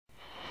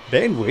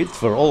Bandwidth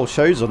for all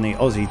shows on the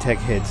Aussie Tech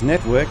Heads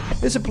network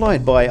is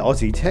supplied by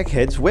Aussie Tech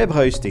Heads Web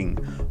Hosting.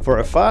 For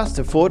a fast,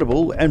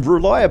 affordable and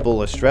reliable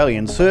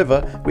Australian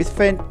server with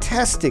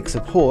fantastic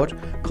support,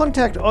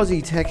 contact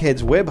Aussie Tech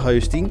Heads Web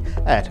Hosting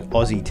at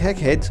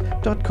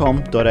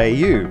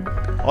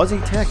aussietechheads.com.au.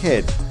 Aussie Tech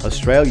Heads,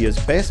 Australia's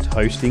best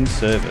hosting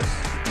service.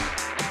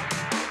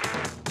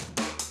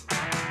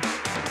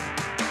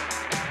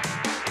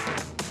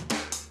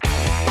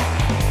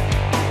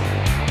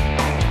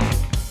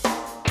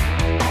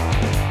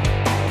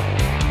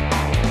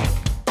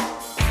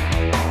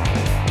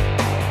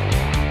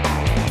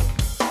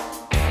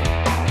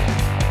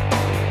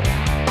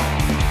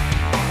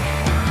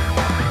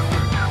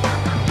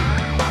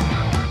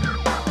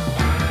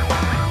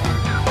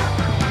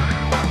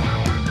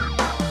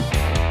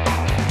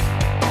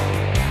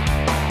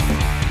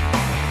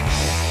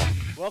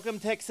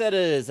 Tech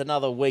Setters,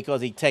 another week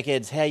Aussie Tech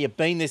Heads. How you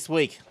been this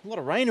week? A lot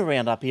of rain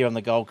around up here on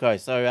the Gold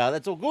Coast, so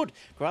that's all good.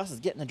 Grass is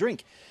getting a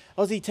drink.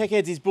 Aussie Tech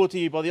Heads is brought to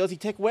you by the Aussie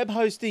Tech Web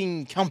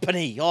Hosting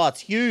Company. Oh,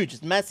 it's huge,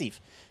 it's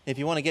massive. If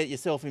you want to get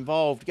yourself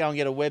involved, go and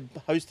get a web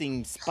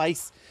hosting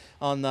space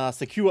on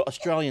secure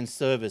Australian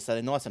servers, so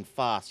they're nice and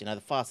fast. You know,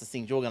 the fastest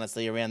things you're going to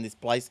see around this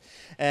place,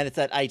 and it's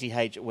at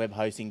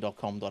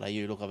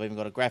athwebhosting.com.au. Look, I've even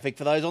got a graphic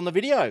for those on the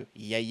video.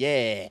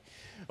 Yeah.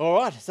 All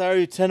right,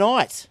 so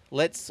tonight,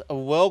 let's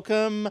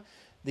welcome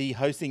the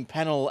hosting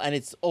panel, and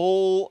it's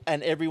all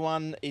and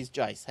everyone is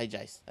Jace. Hey,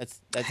 Jace.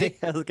 That's it.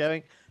 How's it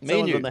going? Me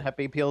and you. On the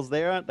happy pills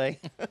there, aren't they?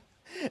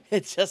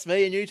 It's just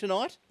me and you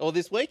tonight, or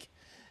this week.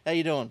 How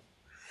you doing?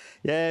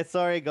 Yeah,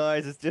 sorry,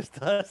 guys. It's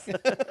just us.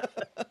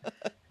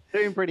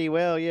 Doing pretty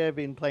well. Yeah, I've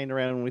been playing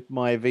around with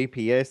my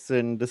VPS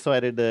and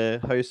decided to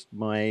host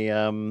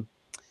my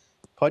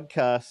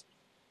podcast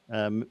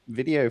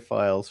video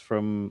files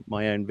from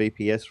my own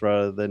VPS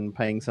rather than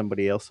paying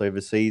somebody else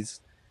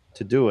overseas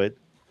to do it.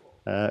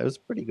 It was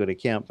a pretty good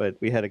account, but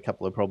we had a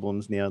couple of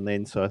problems now and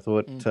then. So I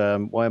thought,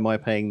 why am I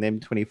paying them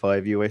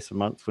 $25 US a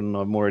month when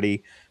I'm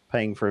already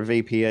paying for a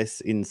VPS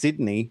in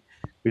Sydney,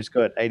 which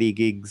got 80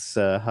 gigs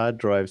hard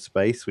drive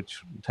space,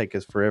 which will take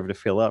us forever to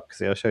fill up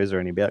because our shows are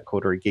only about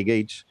quarter a gig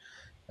each,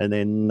 and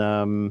then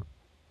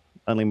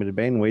unlimited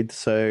bandwidth.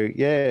 So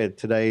yeah,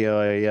 today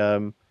I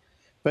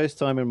first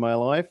time in my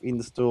life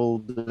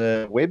installed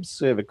a web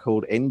server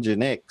called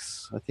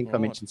Nginx. I think I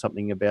mentioned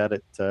something about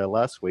it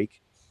last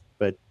week,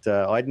 but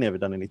I'd never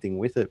done anything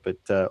with it. But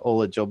all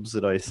the jobs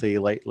that I see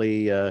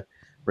lately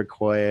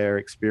require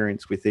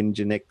experience with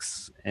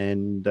Nginx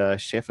and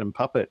Chef and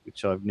Puppet,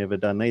 which I've never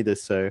done either.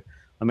 So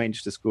I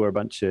managed to score a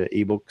bunch of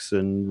ebooks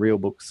and real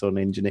books on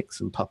Nginx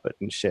and Puppet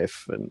and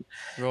Chef, and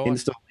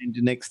installed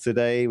Nginx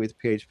today with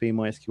PHP,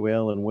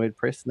 MySQL, and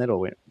WordPress, and that all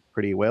went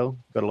pretty well.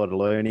 Got a lot of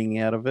learning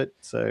out of it,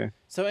 so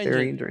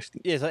very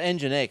interesting. Yeah, so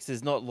Nginx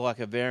is not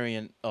like a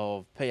variant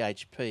of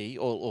PHP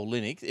or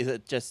Linux. Is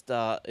it just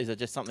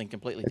something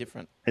completely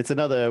different? It's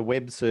another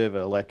web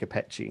server like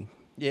Apache.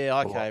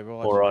 Yeah, okay,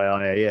 right. Or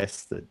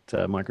IIS that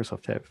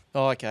Microsoft have.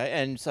 Oh, okay.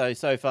 And so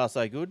far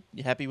so good?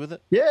 You happy with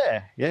it?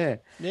 Yeah.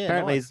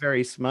 Apparently nice. It's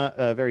very smart,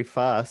 very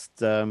fast.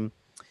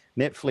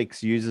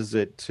 Netflix uses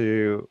it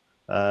to,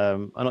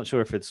 I'm not sure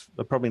if it's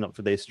probably not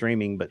for their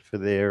streaming, but for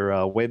their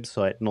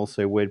website, and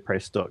also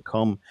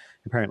WordPress.com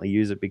apparently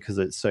use it because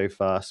it's so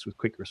fast with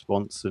quick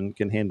response and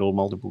can handle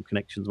multiple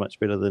connections much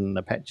better than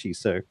Apache.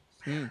 So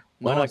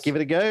why not give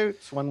it a go?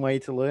 It's one way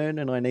to learn,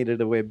 and I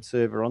needed a web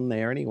server on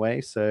there anyway,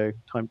 so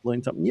time to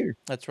learn something new.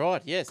 That's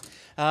right, yes.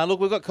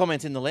 Look, we've got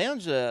comments in the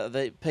lounge.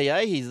 The PA,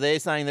 he's there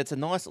saying that's a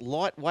nice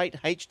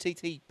lightweight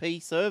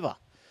HTTP server.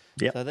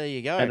 Yep. So there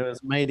you go. And it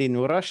was made in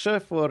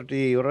Russia for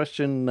the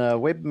Russian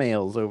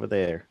webmails over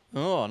there.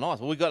 Oh, nice.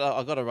 Well,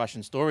 I've got a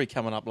Russian story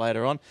coming up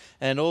later on.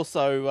 And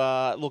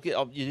also, look,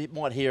 you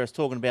might hear us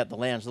talking about the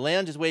lounge. The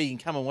lounge is where you can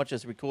come and watch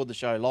us record the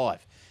show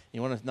live.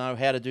 You want to know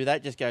how to do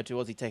that, just go to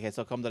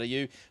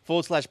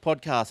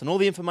aussietechheads.com.au/podcast. And all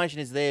the information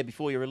is there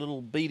before your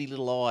little beady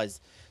little eyes.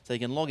 So you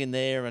can log in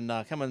there and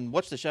come and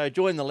watch the show,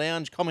 join the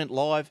lounge, comment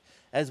live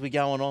as we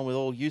go on with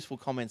all useful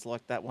comments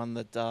like that one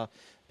that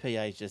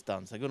PA's just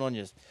done. So good on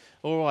you.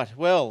 All right,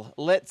 well,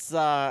 let's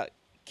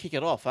kick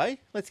it off, eh?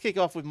 Let's kick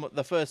off with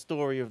the first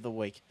story of the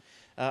week.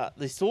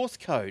 The source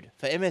code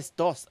for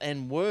MS-DOS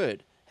and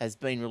Word has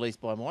been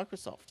released by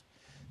Microsoft.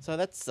 So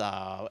that's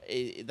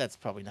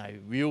probably no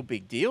real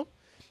big deal.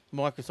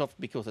 Microsoft,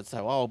 because it's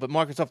so old, but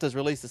Microsoft has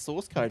released the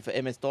source code for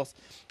MS-DOS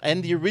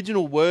and the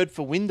original Word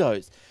for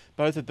Windows.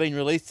 Both have been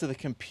released to the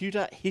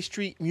Computer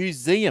History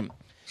Museum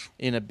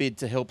in a bid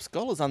to help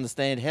scholars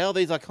understand how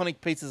these iconic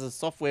pieces of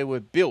software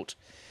were built.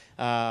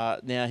 Now,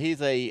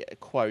 here's a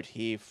quote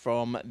here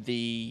from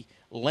the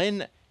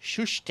Len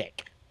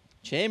Shustek,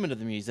 chairman of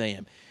the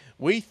museum.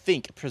 We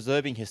think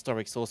preserving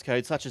historic source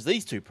code such as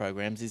these two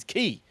programs is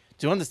key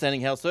to understanding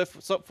how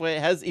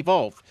software has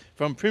evolved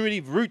from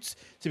primitive roots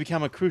to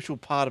become a crucial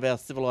part of our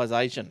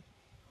civilization.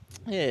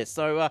 Yeah,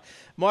 so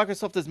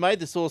Microsoft has made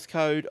the source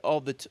code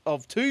of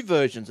two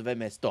versions of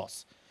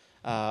MS-DOS.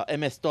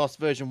 MS-DOS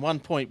version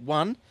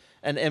 1.1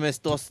 and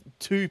MS-DOS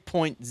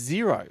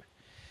 2.0.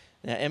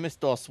 Now,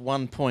 MS-DOS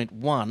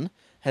 1.1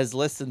 has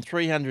less than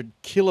 300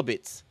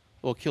 kilobits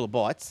or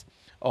kilobytes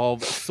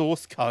of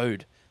source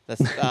code.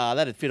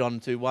 That'd fit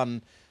onto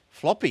one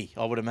floppy,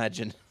 I would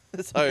imagine.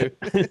 So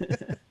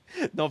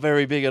not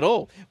very big at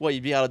all. Well,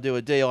 you'd be able to do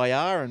a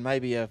DIR and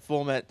maybe a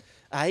format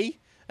A,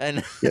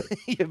 and Yep.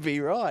 you'd be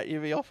right.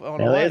 You'd be off on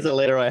Now, a there's way. a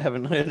letter I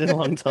haven't heard in a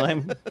long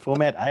time.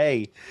 Format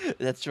A.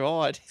 That's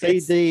right. C,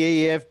 Yes.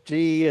 D, E, F,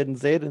 G, and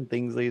Z and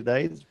things these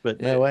days, but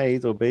no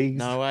A's or B's.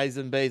 No A's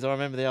and B's. I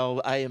remember the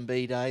old A and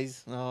B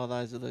days. Oh,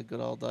 those are the good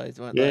old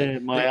days, weren't Yeah, they?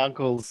 my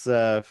uncle's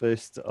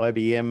first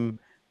IBM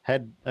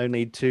had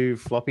only 2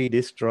 floppy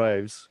disk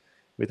drives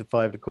with a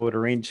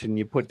 5.25 inch, and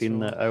you put That's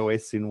in right. the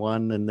OS in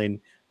one, and then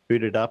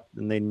boot it up,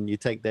 and then you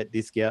take that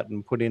disk out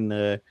and put in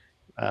the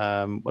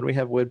what do we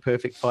have?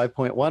 WordPerfect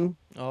 5.1,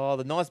 Oh,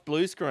 the nice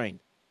blue screen.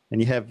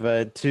 and you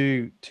have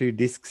two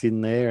disks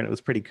in there, and it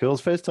was pretty cool.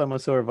 It's the first time I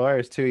saw a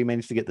virus too. He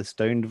managed to get the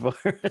stoned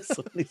virus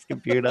on his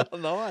computer, Oh,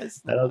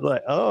 nice. and I was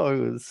like,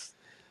 oh,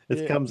 it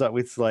Yeah. comes up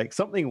with like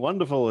something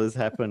wonderful has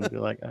happened.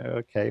 You're like, oh,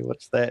 okay,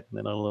 what's that? And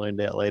then I learned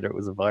out later it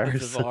was a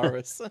virus. It's a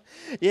virus.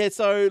 Yeah,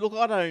 so look,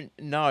 I don't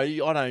know.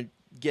 I don't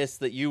guess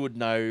that you would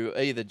know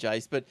either,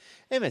 Jace, but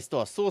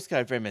MS-DOS, source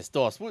code for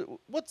MS-DOS,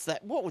 what's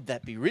that? What would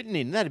that be written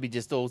in? That'd be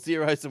just all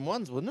zeros and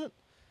ones, wouldn't it?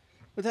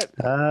 Would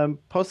that...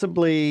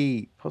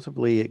 Possibly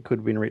it could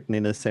have been written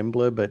in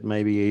assembler, but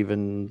maybe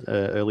even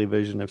early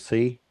version of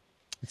C.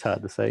 It's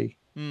hard to say.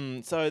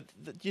 So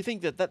do you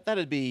think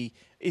that'd be...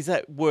 Is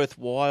that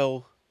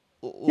worthwhile?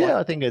 Yeah,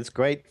 I think it's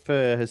great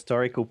for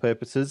historical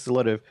purposes. A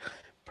lot of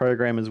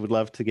programmers would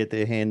love to get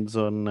their hands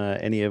on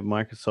any of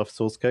Microsoft's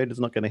source code.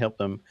 It's not going to help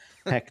them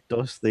hack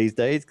DOS these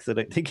days because I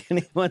don't think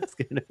anyone's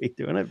going to be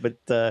doing it.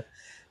 But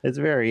it's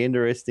very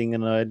interesting,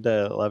 and I'd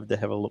love to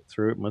have a look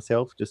through it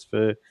myself just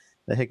for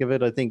the heck of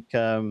it. I think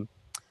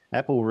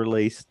Apple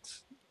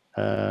released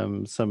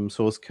some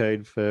source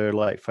code for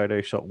like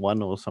Photoshop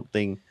 1 or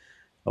something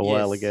a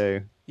while Yes.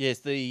 ago. Yes,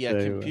 the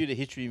Computer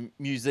History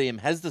Museum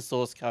has the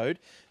source code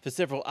for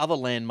several other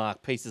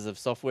landmark pieces of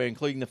software,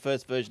 including the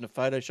first version of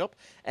Photoshop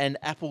and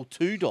Apple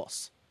II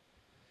DOS.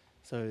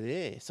 So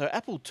yeah, so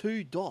Apple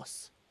II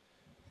DOS.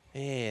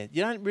 Yeah,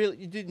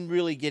 you didn't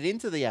really get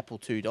into the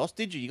Apple II DOS,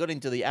 did you? You got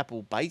into the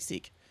Apple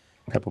Basic.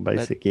 Apple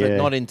Basic, But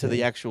not into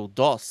the actual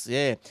DOS.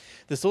 Yeah,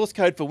 the source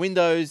code for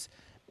Windows,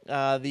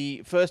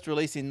 the first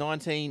release in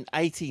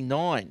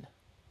 1989.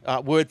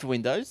 Word for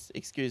Windows,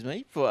 excuse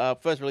me, for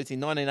first release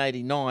in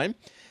 1989,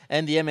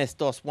 and the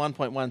MS-DOS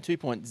 1.1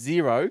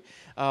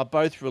 2.0,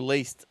 both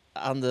released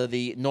under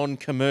the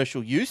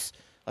non-commercial use.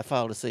 I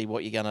fail to see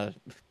what you're going to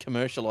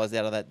commercialise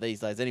out of that these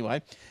days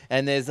anyway.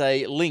 And there's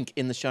a link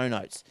in the show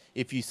notes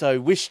if you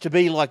so wish to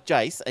be like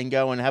Jace and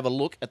go and have a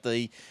look at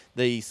the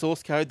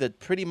source code that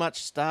pretty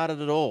much started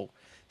it all.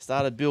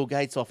 Started Bill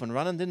Gates off and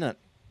running, didn't it?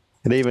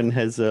 It even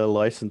has a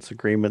license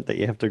agreement that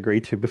you have to agree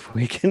to before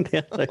you can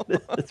download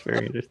it. That's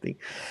very interesting.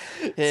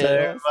 Yeah,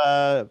 So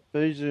nice.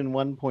 version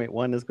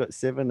 1.1 has got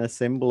 7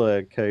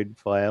 assembler code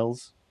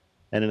files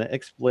and an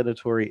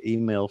explanatory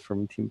email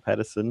from Tim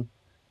Patterson,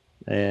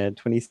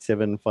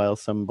 27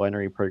 files, some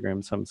binary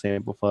programs, some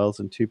sample files,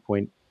 and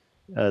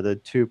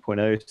the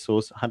 2.0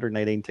 source,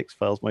 118 text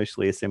files,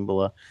 mostly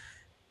assembler.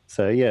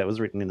 So yeah, it was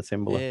written in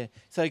assembler. Yeah.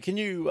 So can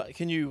you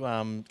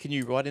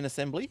write in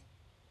assembly?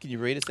 Can you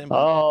read assembly?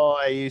 Oh,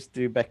 I used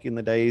to back in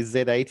the day.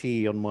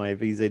 Z80 on my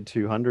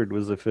VZ200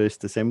 was the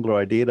first assembler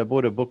I did. I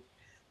bought a book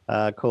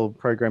called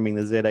Programming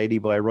the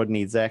Z80 by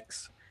Rodney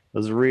Zacks. It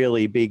was a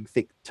really big,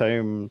 thick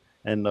tome,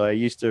 and I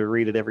used to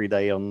read it every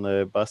day on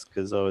the bus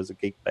because I was a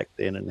geek back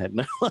then and had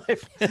no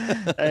life.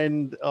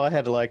 And I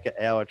had like an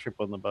hour trip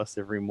on the bus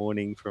every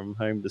morning from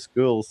home to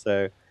school.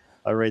 So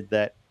I read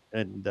that,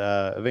 and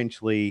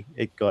eventually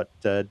it got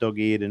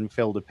dog-eared and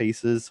fell to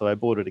pieces. So I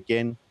bought it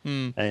again.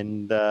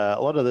 And a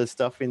lot of the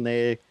stuff in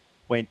there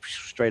went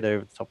straight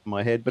over the top of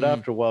my head. But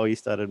after a while, you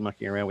started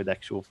mucking around with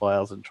actual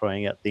files and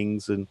trying out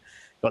things and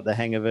got the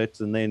hang of it.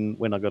 And then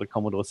when I got a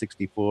Commodore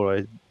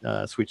 64,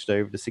 I switched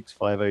over to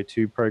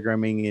 6502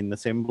 programming in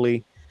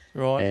assembly.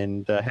 Right.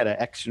 And had an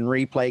action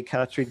replay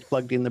cartridge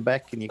plugged in the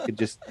back, and you could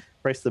just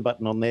press the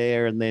button on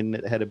there, and then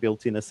it had a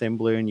built-in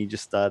assembler, and you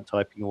just started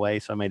typing away.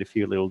 So I made a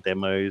few little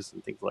demos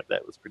and things like that.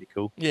 It was pretty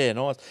cool. Yeah,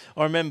 nice.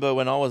 I remember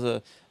when I was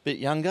a bit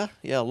younger,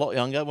 a lot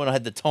younger, when I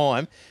had the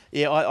time,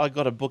 I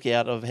got a book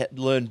out of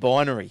Learn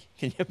Binary.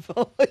 Can you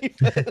believe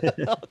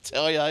it? I'll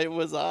tell you, it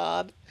was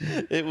hard.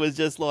 It was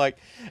just like,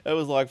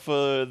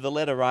 for the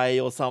letter A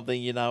or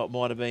something, it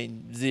might have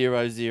been 00,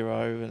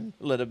 and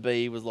letter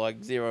B was like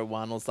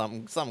 01 or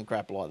something, some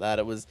crap like that.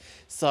 It was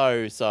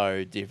so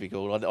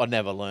difficult. I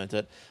never learnt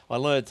it. I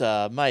learnt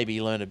maybe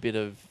a bit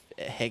of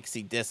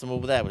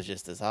hexadecimal, but that was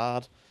just as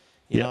hard.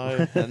 You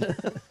know, and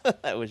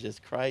that was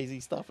just crazy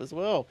stuff as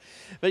well.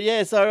 But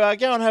yeah, so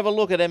go and have a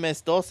look at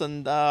MS-DOS,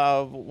 and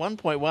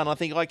 1.1, I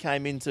think I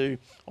came into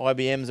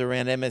IBM's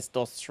around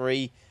MS-DOS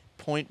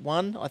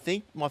 3.1, I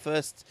think, my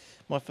first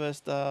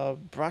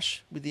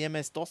brush with the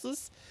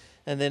MS-DOSes.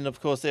 And then,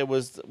 of course, there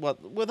was,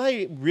 were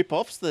they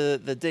rip-offs, the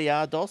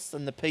DR-DOS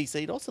and the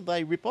PC-DOS? Are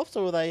they rip-offs,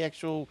 or were they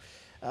actual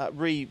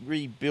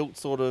rebuilt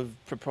sort of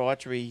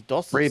proprietary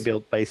DOSes.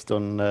 Rebuilt based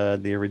on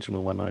the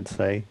original one, I'd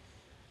say.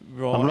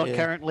 Right. I'm not yeah.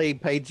 currently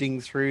paging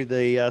through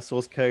the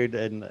source code,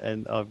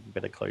 and I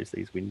better close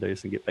these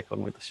windows and get back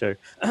on with the show.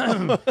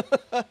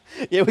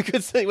 Yeah, we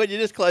could see when you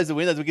just close the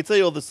windows, we could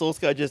see all the source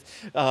code just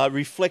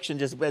reflection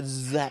just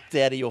zapped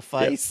out of your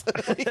face.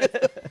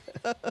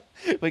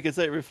 We could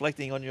see it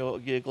reflecting on your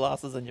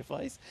glasses and your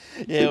face.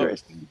 Yeah.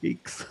 Interesting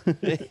geeks.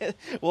 Yeah.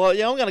 Well,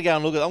 yeah, I'm going to go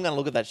and look at. I'm going to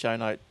look at that show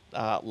note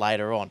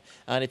later on.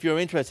 And if you're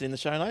interested in the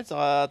show notes,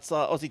 it's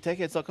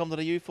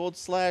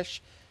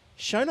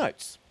aussietechheads.com.au/show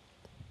notes.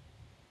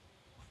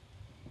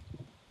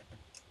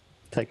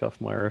 Take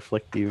off my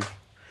reflective.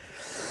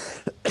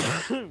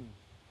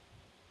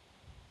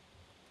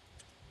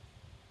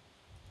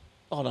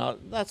 Oh no,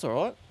 that's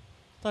all right.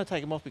 Don't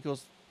take them off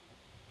because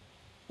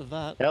of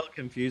that. That'll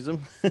confuse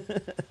them.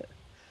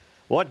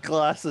 What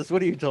glasses?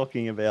 What are you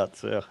talking about,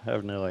 sir? I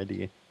have no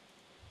idea.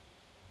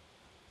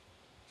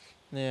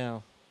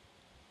 Now,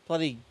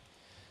 bloody.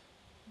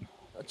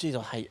 Jeez,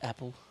 I hate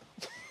Apple.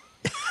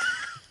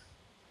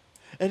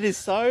 It is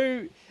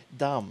so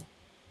dumb.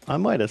 I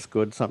might have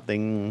scored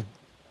something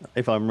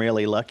if I'm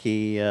really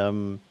lucky.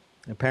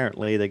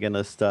 Apparently, they're going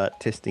to start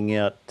testing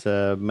out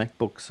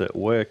MacBooks at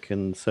work,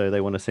 and so they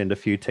want to send a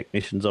few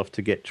technicians off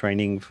to get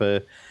training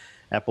for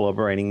Apple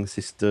operating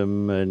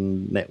system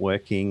and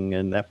networking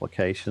and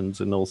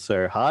applications, and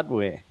also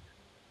hardware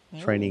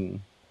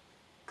training.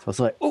 So I was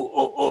like,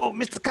 oh,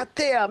 Mr.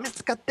 Katea,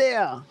 Mr.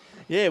 Katea.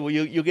 Yeah, well,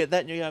 you'll get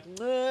that, and you go,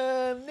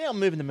 now I'm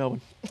moving to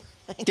Melbourne.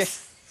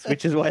 Yes,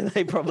 which is why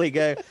they probably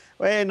go,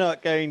 we're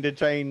not going to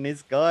train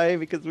this guy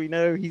because we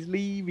know he's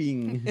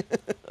leaving.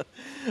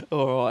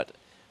 All right.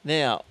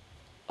 Now,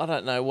 I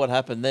don't know what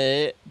happened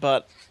there,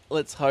 but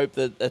let's hope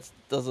that that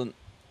doesn't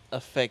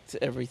affect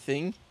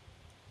everything.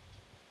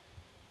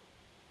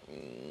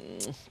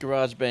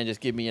 GarageBand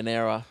just give me an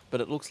error,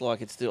 but it looks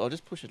like it's still... I'll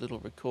just push a little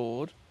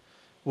record.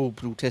 We'll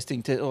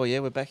testing... oh, yeah,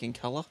 we're back in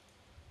colour,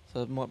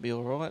 so it might be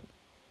all right.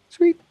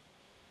 Sweet.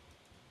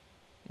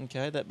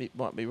 Okay,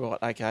 might be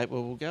right. Okay,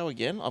 well, we'll go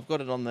again. I've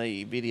got it on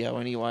the video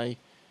anyway,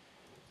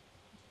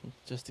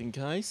 just in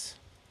case.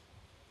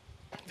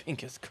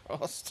 Fingers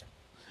crossed.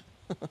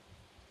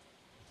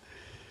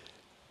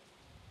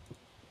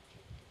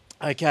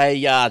 Okay,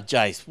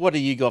 Jace, what do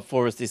you got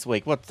for us this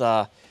week? What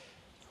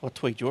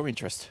tweaked your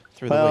interest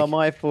through the week?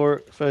 My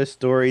first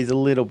story is a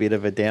little bit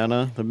of a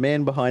downer. The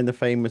man behind the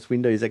famous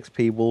Windows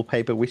XP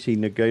wallpaper wish he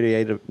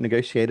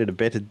negotiated a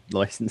better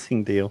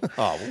licensing deal.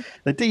 Oh, well.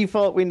 The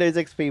default Windows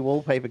XP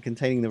wallpaper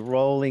containing the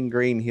rolling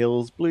green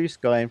hills, blue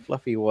sky, and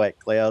fluffy white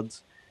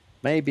clouds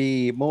may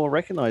be more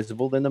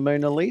recognizable than the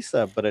Mona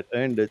Lisa, but it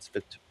earned its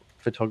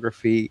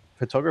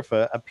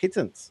photographer a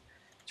pittance.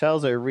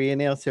 Charles O'Rear,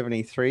 now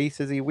 73,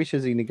 says he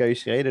wishes he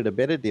negotiated a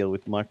better deal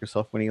with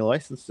Microsoft when he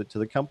licensed it to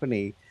the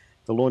company,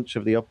 the launch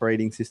of the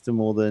operating system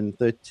more than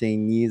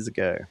 13 years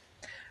ago.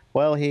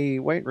 While he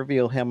won't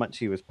reveal how much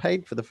he was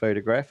paid for the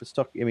photograph, a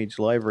stock image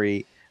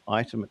library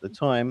item at the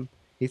time,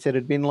 he said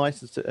had been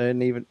licensed to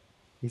earn even.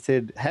 He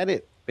said had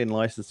it been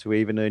licensed to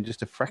even earn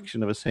just a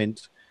fraction of a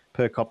cent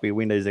per copy of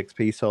Windows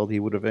XP sold, he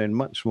would have earned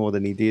much more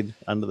than he did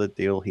under the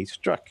deal he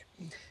struck.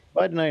 If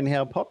I'd known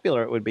how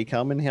popular it would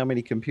become and how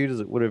many computers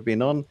it would have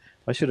been on,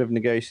 I should have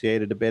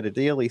negotiated a better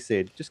deal, he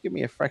said. Just give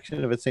me a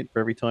fraction of a cent for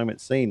every time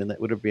it's seen, and that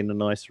would have been a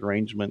nice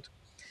arrangement.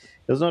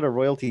 It was not a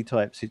royalty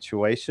type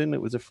situation.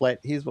 It was a flat,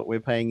 here's what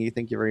we're paying you,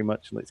 thank you very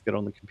much, and let's get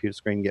on the computer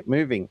screen and get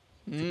moving.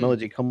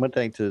 Technology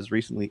commentators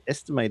recently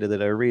estimated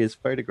that O'Rear's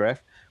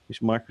photograph,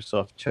 which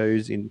Microsoft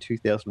chose in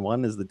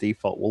 2001 as the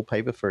default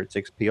wallpaper for its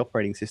XP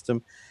operating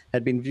system,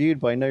 had been viewed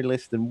by no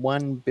less than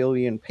 1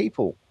 billion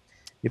people.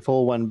 If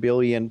all 1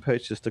 billion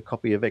purchased a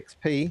copy of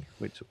XP,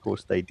 which of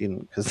course they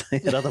didn't because they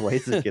had other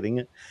ways of getting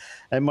it,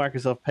 and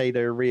Microsoft paid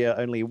O'Rear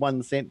only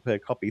 1 cent per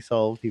copy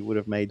sold, he would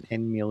have made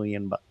 $10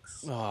 million. Oh,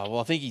 well,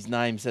 I think his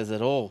name says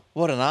it all.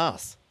 What an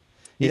ass.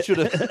 He should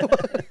have...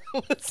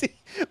 what's he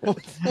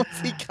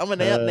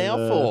coming out now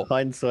for?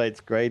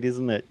 Hindsight's great,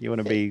 isn't it? You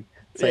want to be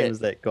same as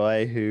that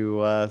guy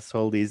who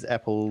sold his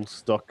Apple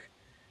stock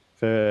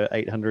for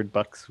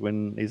 $800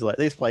 when he's like,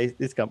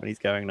 this company's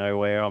going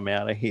nowhere, I'm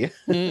out of here.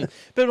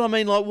 But I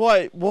mean,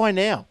 like, why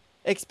now?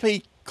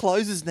 XP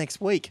closes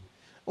next week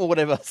or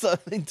whatever, so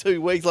in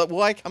 2 weeks. Like,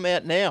 why come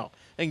out now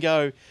and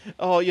go,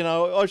 oh, you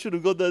know, I should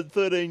have got that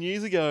 13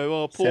 years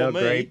ago. Oh, poor Sour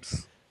me.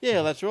 grapes.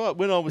 Yeah, that's right.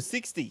 When I was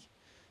 60,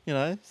 you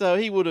know, so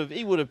he would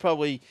have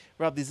probably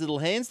rubbed his little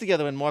hands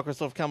together when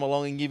Microsoft come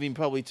along and give him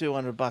probably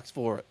 $200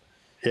 for it.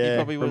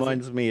 Yeah,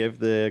 reminds me of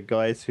the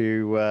guys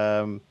who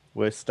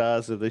were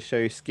stars of the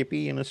show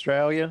Skippy in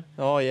Australia.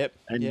 Oh, yep.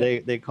 And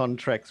yep. their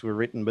contracts were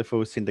written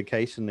before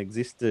syndication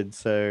existed,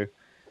 so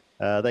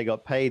they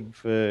got paid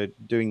for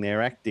doing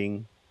their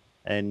acting,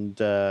 and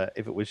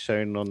if it was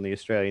shown on the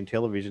Australian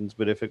televisions,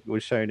 but if it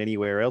was shown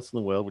anywhere else in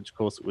the world, which of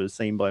course it was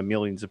seen by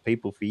millions of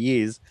people for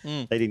years,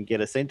 they didn't get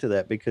a cent of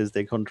that because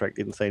their contract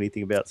didn't say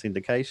anything about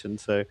syndication.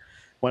 So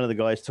one of the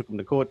guys took them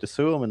to court to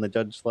sue them, and the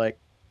judge like,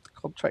 the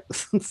contract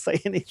doesn't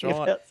say anything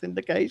right. about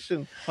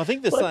syndication. I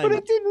think the It's like, but same.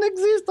 it didn't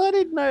exist. I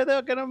didn't know they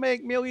were going to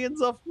make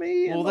millions off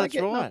me. Well, and I that's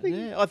get right. nothing.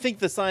 Yeah, I think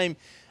the same.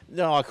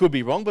 No, I could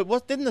be wrong, but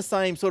didn't the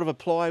same sort of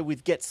apply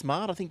with Get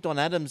Smart? I think Don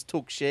Adams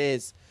took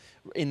shares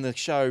in the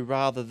show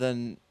rather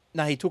than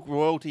he took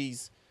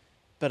royalties,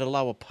 but a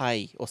lower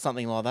pay or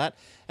something like that.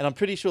 And I'm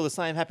pretty sure the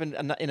same happened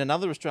in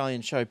another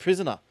Australian show,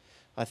 Prisoner.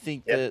 I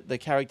think the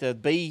character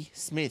B.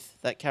 Smith,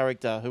 that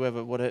character,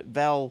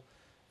 Val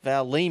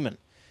Lehman,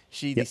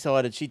 she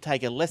decided she'd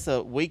take a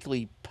lesser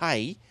weekly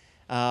pay,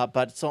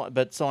 but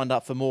signed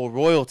up for more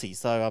royalties.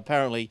 So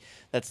apparently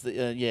that's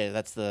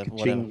the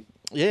whatever.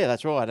 Yeah,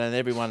 that's right. And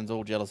everyone's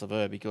all jealous of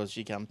her because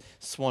she comes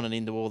swanning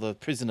into all the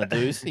prisoner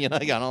dues, going,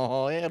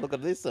 oh, yeah, look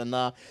at this. And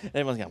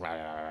everyone's going, rah,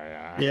 rah,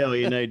 rah. Yeah,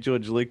 well,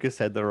 George Lucas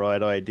had the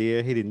right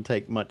idea. He didn't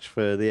take much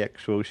for the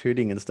actual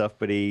shooting and stuff,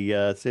 but he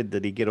said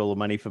that he'd get all the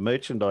money for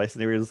merchandise.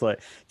 And he was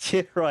like,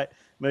 yeah, right,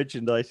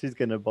 merchandise. Who's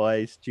going to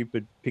buy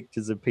stupid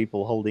pictures of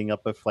people holding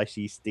up a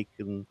flashy stick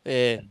and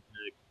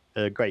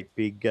a great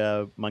big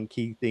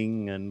monkey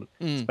thing and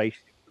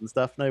spaceship and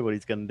stuff?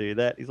 Nobody's going to do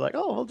that. He's like,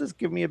 oh, well, just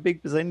give me a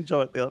big percentage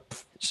of it. They're like,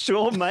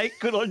 sure, mate,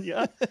 good on you.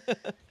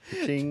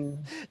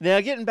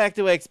 Now, getting back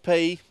to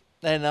XP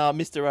and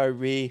Mr.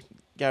 O'Rear,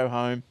 go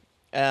home,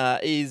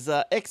 is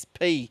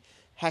XP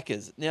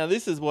hackers. Now,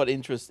 this is what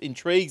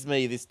intrigues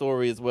me, this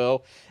story as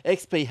well.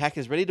 XP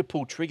hackers ready to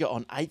pull trigger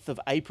on 8th of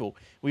April.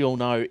 We all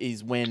know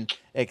is when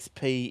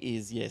XP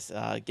is,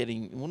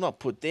 getting, well, not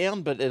put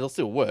down, but it'll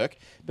still work.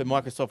 But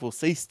Microsoft will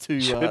cease to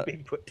should be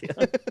put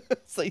down.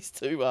 cease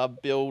to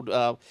build,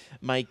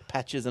 make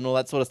patches and all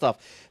that sort of stuff.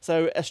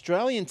 So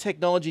Australian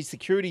technology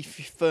security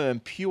firm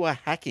Pure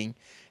Hacking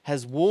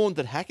has warned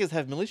that hackers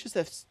have malicious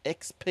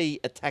XP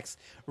attacks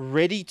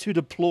ready to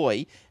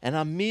deploy and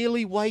are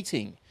merely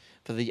waiting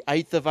for the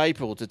 8th of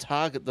April to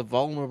target the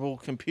vulnerable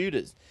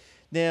computers.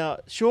 Now,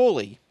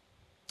 surely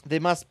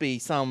there must be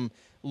some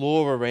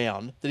law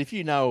around that if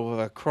you know of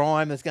a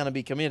crime that's going to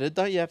be committed,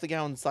 don't you have to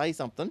go and say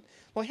something?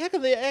 Like, how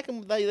can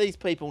these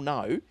people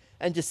know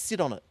and just sit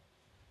on it?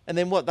 And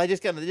then what? They're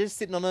just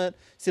sitting on it,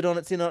 sit on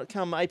it,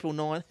 come April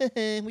 9,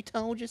 we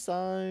told you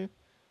so.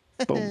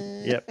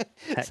 Boom. Yep.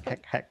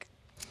 Hack.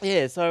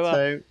 Yeah,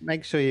 so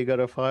make sure you got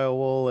a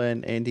firewall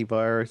and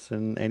antivirus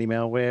and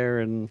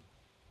anti-malware and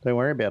don't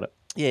worry about it.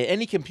 Yeah,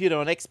 any computer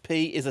on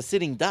XP is a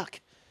sitting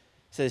duck,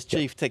 says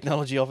Chief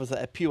Technology Officer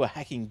at Pure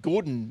Hacking,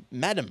 Gordon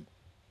Madden.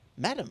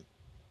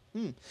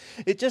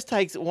 It just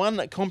takes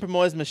one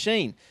compromised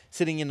machine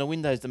sitting in the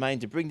Windows domain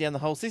to bring down the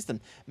whole system.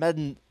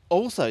 Madden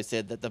also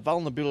said that the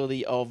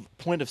vulnerability of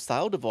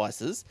point-of-sale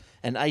devices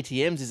and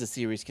ATMs is a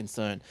serious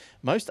concern.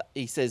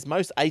 He says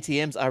most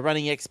ATMs are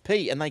running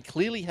XP and they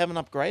clearly haven't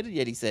upgraded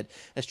yet, he said.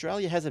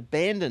 Australia has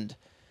abandoned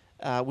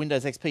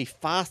Windows XP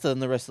faster than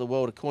the rest of the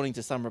world, according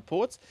to some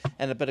reports.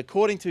 But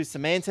according to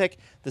Symantec,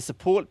 the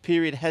support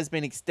period has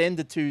been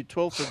extended to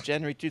 12th of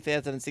January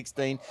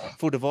 2016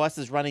 for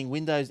devices running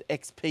Windows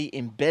XP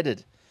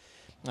embedded.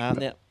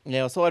 Now,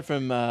 aside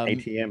from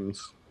ATMs.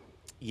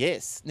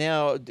 Yes.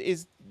 Now,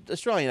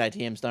 Australian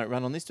ATMs don't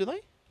run on this, do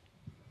they?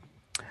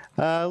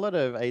 A lot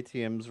of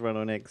ATMs run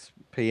on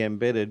XP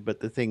embedded,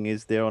 but the thing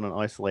is they're on an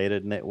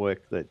isolated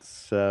network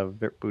that's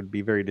would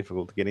be very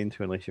difficult to get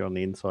into unless you're on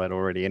the inside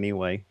already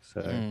anyway.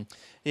 So,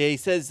 Yeah, he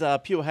says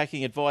Pure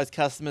Hacking advised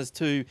customers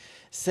to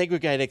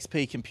segregate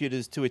XP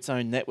computers to its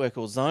own network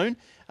or zone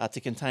to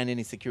contain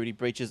any security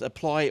breaches.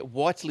 Apply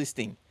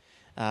whitelisting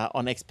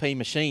on XP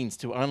machines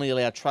to only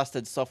allow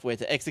trusted software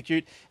to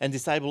execute and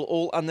disable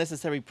all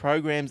unnecessary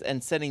programs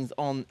and settings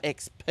on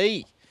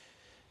XP.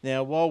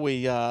 Now, while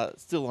we are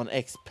still on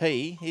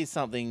XP, here's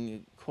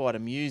something quite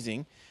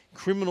amusing.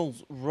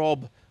 Criminals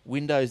rob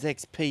Windows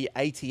XP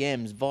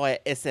ATMs via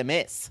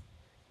SMS.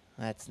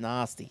 That's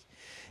nasty.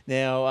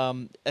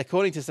 Now,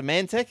 according to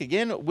Symantec,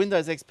 again,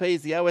 Windows XP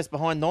is the OS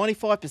behind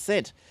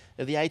 95%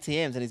 of the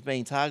ATMs and is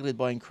being targeted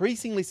by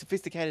increasingly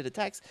sophisticated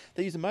attacks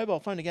that use a mobile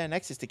phone to gain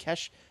access to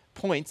cash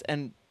points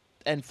and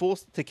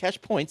force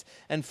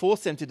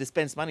them to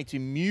dispense money to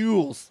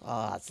mules.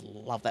 I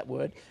love that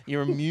word.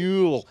 You're a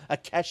mule, a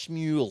cash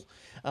mule,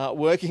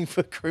 working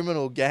for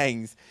criminal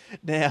gangs.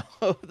 Now,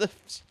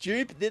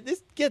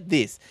 get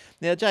this.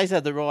 Now, Jay's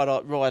had the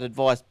right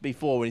advice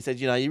before when he said,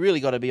 you really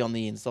got to be on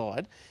the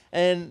inside,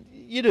 and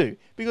you do,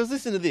 because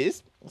listen to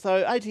this.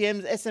 So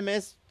ATMs,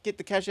 SMS, get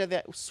the cash out of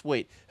that.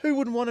 Sweet. Who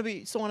wouldn't want to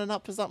be signing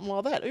up for something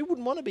like that? Who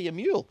wouldn't want to be a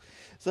mule?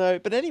 So,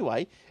 but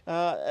anyway,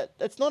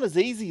 it's not as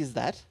easy as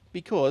that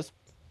because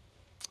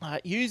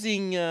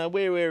using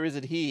where is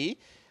it here?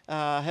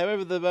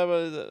 However,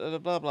 the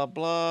blah blah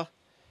blah.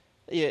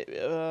 Yeah,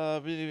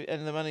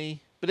 and the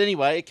money. But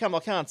anyway, I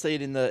can't see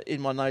it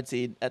in my notes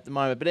here at the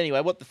moment. But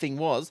anyway, what the thing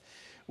was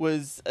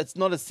it's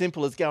not as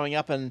simple as going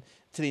up and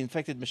to the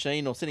infected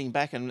machine or sitting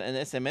back and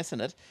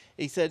SMSing it.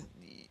 He said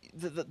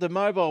the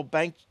mobile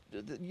bank.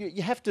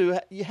 You have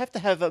to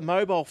have a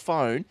mobile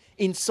phone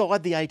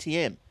inside the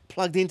ATM,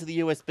 plugged into the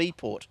USB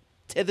port,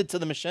 tethered to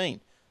the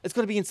machine. It's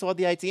got to be inside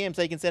the ATM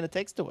so you can send a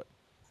text to it.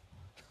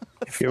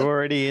 If you're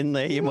already in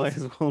there, you might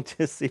as well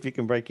just see if you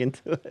can break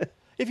into it.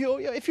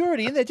 if you're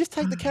already in there, just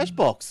take the cash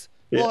box.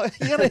 Yeah. Like,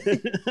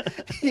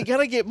 you're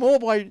gonna get more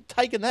by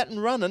taking that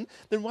and running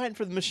than waiting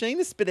for the machine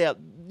to spit out.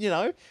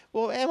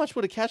 Well, how much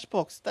would a cash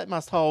box that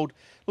must hold?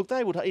 Look,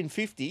 they would in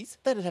 50s.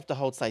 That'd have to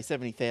hold say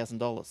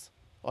 $70,000.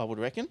 I would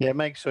reckon. Yeah,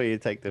 make sure you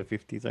take the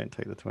 50s, don't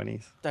take the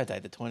 20s. Don't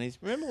take the 20s.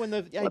 Remember when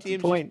the What's the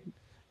ATMs? point?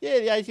 Yeah,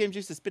 the ATMs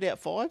used to spit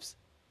out 5s.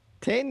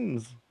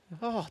 10s.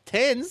 Oh,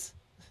 10s.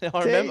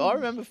 I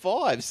remember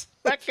 5s.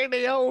 Back in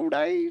the old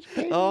days.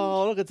 10s.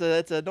 Oh, look,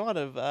 it's a night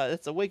of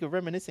it's a week of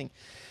reminiscing.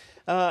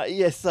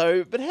 Yes,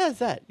 so but how's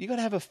that? You got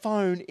to have a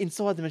phone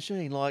inside the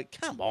machine. Like,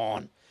 come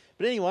on.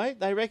 But anyway,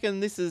 they reckon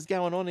this is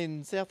going on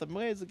in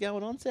where is it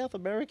going on? South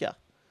America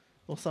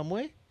or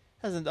somewhere?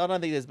 I don't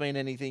think there's been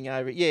anything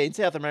over. Yeah, in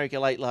South America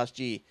late last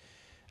year.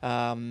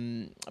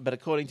 But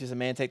according to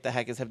Symantec, the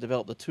hackers have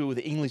developed a tool with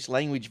English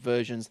language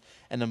versions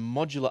and a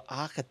modular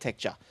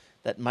architecture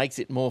that makes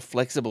it more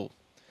flexible.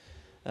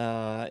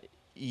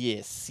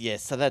 Yes.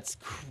 So that's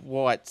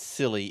quite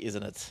silly,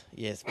 isn't it?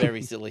 Yes,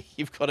 very silly.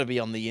 You've got to be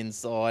on the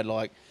inside.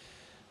 Like,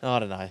 I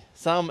don't know.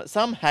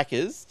 Some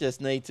hackers just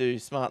need to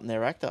smarten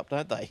their act up,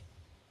 don't they?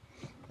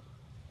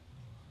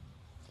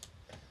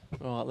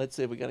 Right, let's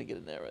see if we're going to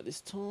get an error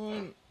this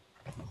time.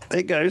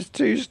 There goes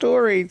 2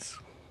 stories.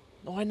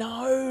 I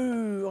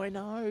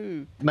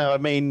know. No, I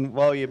mean,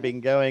 while you've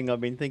been going, I've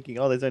been thinking,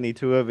 there's only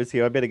 2 of us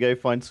here. I better go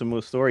find some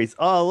more stories.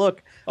 Oh,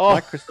 look,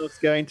 Microsoft's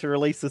going to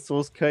release the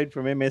source code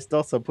from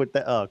MS-DOS. I'll put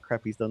that. Oh,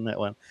 crap, he's done that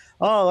one.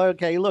 Oh,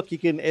 okay, look, you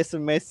can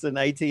SMS an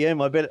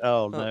ATM. I bet.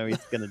 Oh, no,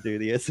 he's going to do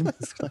the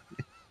SMS one.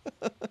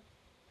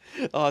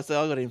 Oh,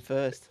 so I got him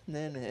first.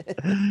 No.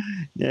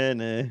 Yeah,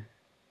 no.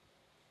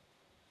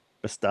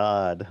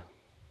 Bastard.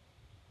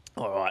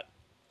 All right.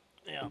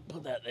 Yeah,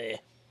 put that there.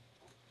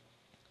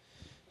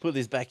 Put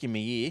this back in my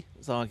ear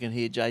so I can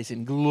hear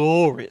Jason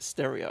glorious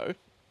stereo.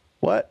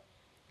 What?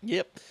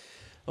 Yep.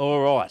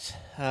 All right.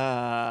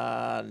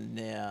 Now.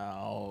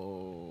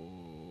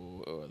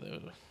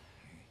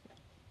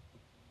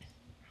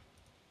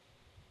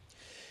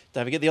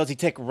 Don't forget the Aussie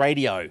Tech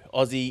Radio,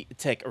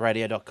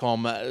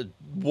 aussietechradio.com,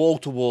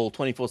 wall-to-wall,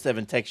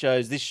 24/7 tech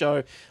shows. This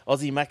show,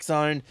 Aussie Mac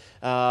Zone,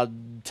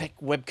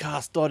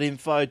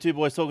 techwebcast.info, Two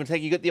Boys Talking Tech.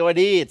 You got the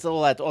idea. It's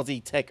all at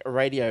Aussie Tech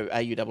Radio,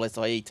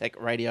 AUSSIE,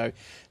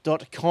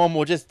 techradio.com,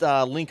 or just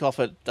link off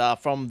it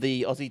from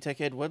the Aussie Tech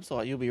Ed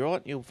website. You'll be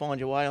right. You'll find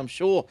your way, I'm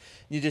sure.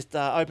 You just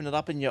open it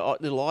up in your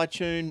little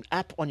iTunes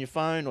app on your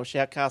phone or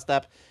Shoutcast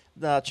app,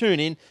 tune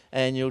in,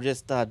 and you'll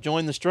just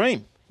join the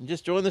stream.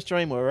 Just join the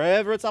stream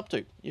wherever it's up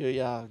to.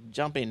 You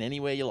jump in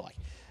anywhere you like.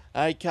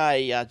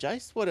 Okay,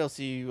 Jace, what else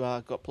you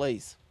got,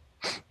 please?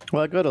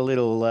 Well, I got a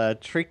little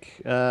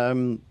trick.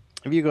 Have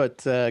you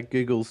got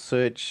Google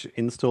Search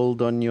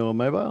installed on your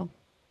mobile?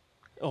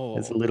 Oh,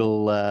 There's a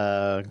little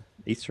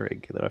Easter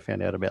egg that I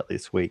found out about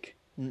this week.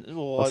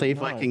 I'll see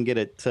if I can get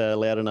it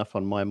loud enough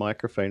on my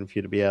microphone for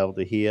you to be able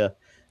to hear.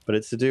 But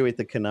it's to do with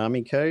the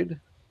Konami code.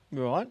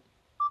 Right.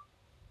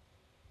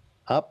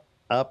 Up,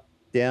 up,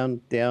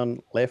 down,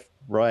 down, left,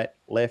 right,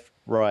 left,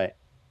 right.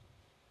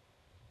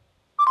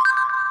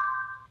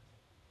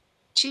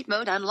 Cheat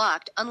mode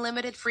unlocked.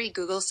 Unlimited free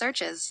Google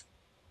searches.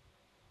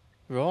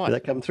 Right. Did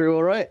that come through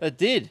all right? It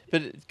did,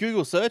 but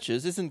Google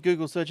searches, isn't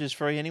Google searches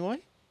free anyway?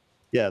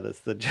 Yeah, that's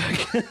the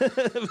joke.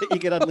 But you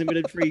get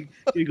unlimited free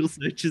Google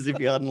searches if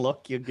you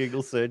unlock your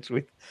Google search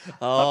with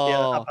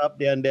up,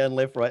 down, down,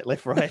 left, right,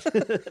 left, right.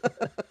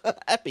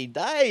 Happy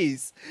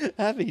days.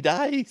 Happy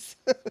days.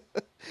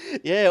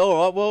 Yeah,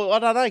 all right. Well, I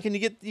don't know. Can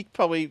you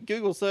probably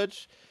Google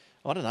search?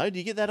 I don't know. Do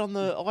you get that on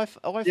the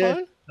iPhone?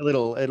 Yeah,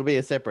 it'll be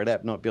a separate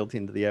app, not built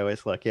into the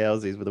OS like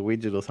ours is with a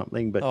widget or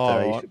something, but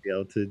you should be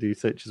able to do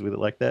searches with it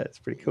like that. It's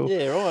pretty cool.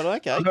 Yeah, right.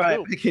 Okay. All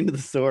right, back into the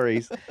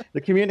stories.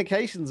 The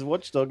communications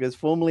watchdog has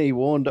formally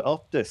warned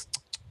Optus,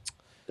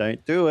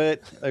 don't do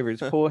it, over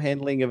its poor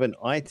handling of an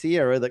IT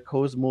error that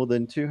caused more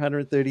than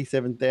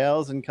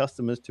 237,000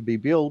 customers to be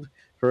billed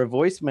for a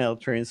voicemail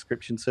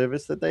transcription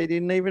service that they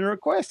didn't even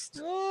request.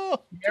 The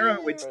error,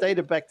 which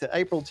dated back to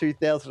April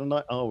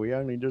 2009. Oh, we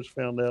only just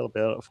found out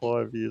about it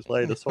 5 years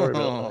later. Sorry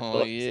about that.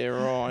 Oh, yeah,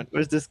 right. It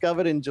was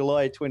discovered in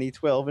July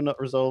 2012 and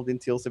not resolved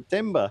until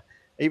September,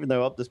 even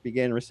though Optus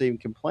began receiving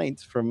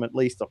complaints from at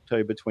least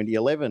October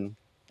 2011,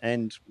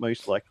 and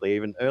most likely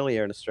even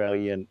earlier in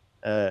Australia,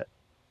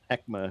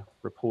 ACMA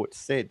report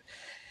said.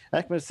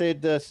 ACMA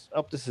said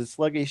Optus's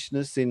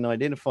sluggishness in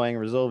identifying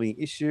and resolving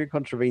issue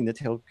contravened the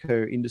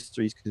telco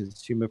industry's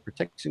consumer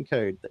protection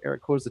code. The error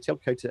caused the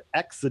telco to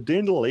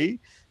accidentally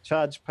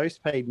charge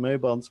postpaid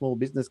mobile and small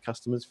business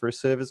customers for a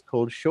service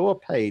called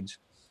SurePage,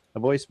 a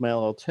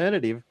voicemail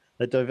alternative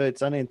that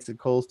diverts unanswered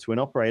calls to an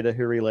operator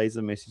who relays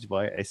the message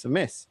via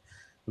SMS.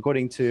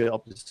 According to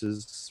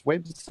Optus's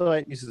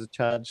website, users are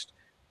charged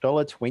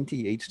 $1.20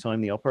 each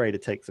time the operator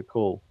takes a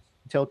call.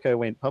 Telco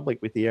went public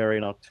with the error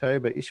in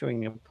October,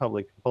 issuing a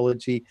public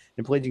apology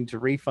and pledging to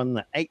refund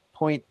the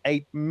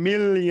 $8.8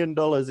 million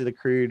it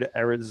accrued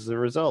as a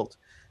result,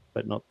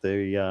 but not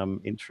the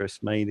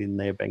interest made in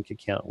their bank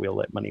account where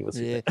that money was.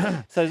 Yeah.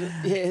 So,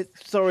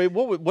 sorry,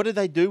 what did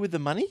they do with the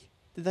money?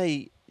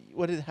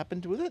 What did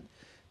happen with it?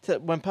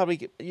 when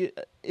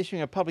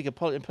issuing a public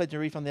apology and pledging a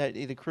refund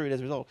the accrued as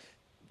a result.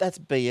 That's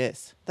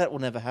BS. That will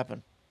never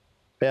happen.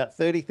 About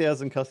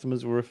 30,000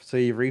 customers will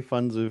receive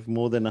refunds of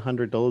more than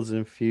 $100,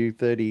 and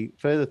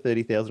further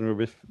 30,000 will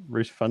be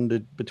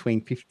refunded between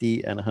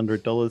 $50 and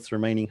 $100. The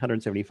remaining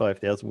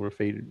 175,000 will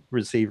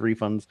receive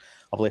refunds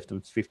of less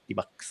than $50.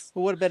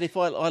 Well, what about if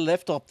I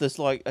left Optus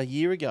like a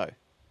year ago?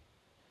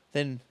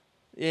 Then,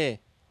 yeah,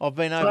 I've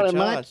been Right, mate.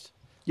 overcharged.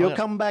 You'll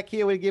come back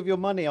here, we'll give you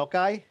money,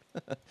 okay?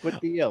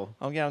 Good deal.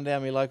 I'm going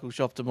down my local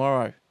shop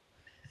tomorrow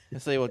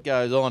and see what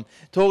goes on.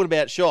 Talking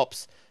about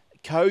shops,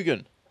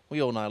 Kogan.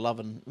 We all know and love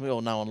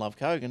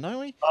Kogan, don't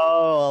we?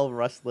 Oh,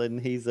 Rustlin,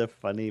 he's a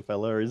funny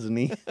fella, isn't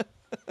he?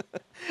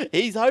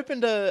 He's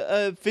opened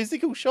a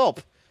physical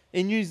shop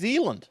in New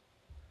Zealand.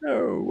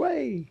 No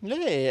way.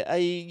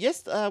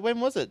 Yeah,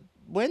 when was it?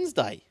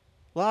 Wednesday.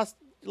 Last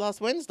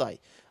Wednesday.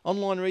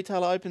 Online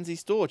retailer opens his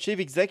store. Chief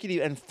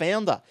executive and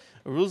founder,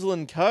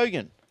 Ruslan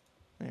Kogan.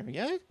 There we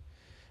go.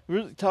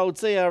 Told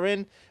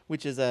CRN,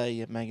 which is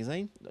a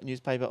magazine,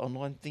 newspaper,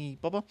 online thingy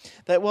bobber,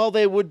 that while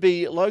there would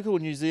be local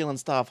New Zealand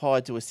staff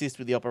hired to assist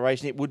with the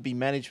operation, it would be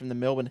managed from the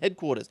Melbourne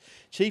headquarters.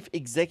 Chief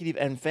executive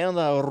and founder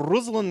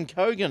Ruslan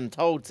Kogan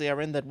told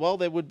CRN that while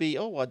there would be...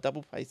 Oh, I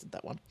double-pasted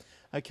that one.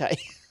 Okay.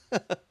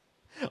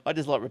 I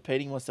just like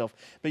repeating myself.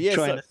 But yeah,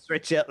 Trying to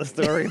stretch out the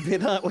story a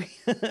bit, aren't we?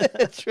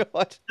 That's right.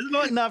 There's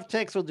not enough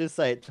text. We'll just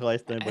say it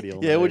twice. Nobody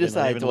will know. Yeah, we'll just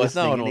They're say not it even twice.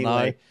 No one will listening know.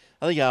 anyway.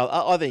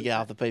 I think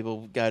half the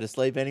people go to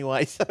sleep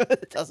anyway, so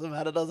it doesn't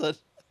matter, does it?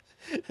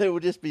 It will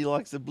just be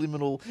like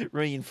subliminal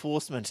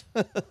reinforcement.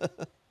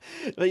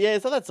 But yeah,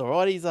 so that's all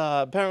right. He's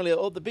apparently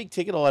all the big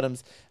ticket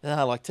items,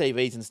 like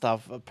TVs and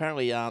stuff,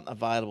 apparently aren't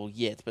available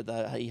yet, but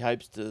he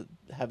hopes to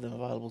have them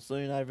available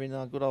soon over in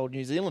good old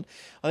New Zealand.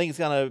 I think it's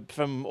going to,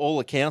 from all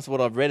accounts, what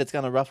I've read, it's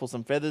going to ruffle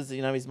some feathers.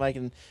 You know, he's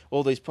making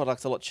all these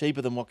products a lot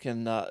cheaper than what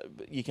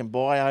you can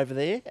buy over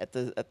there at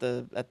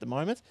the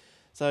moment.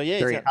 So yeah,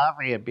 Terry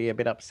Harvey would be a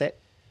bit upset.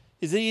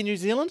 Is he in New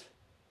Zealand?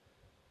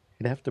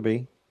 He'd have to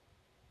be.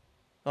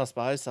 I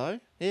suppose so.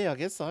 Yeah, I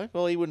guess so.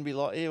 Well, he wouldn't be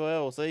like, yeah,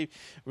 well, see,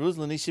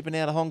 Ruslan, he's shipping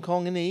out of Hong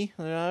Kong, isn't he?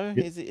 You know,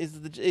 Yep.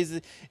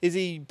 is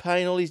he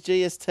paying all his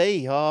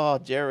GST? Oh,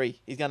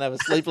 Jerry, he's going to have a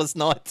sleepless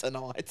night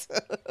tonight.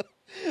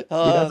 He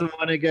doesn't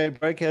want to go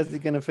broke. How's he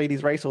going to feed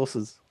his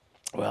racehorses?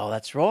 Well,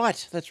 that's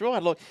right. That's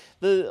right. Look,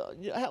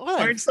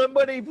 Won't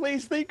somebody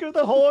please think of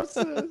the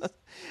horses? Do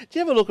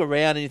you ever look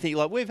around and you think,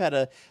 like,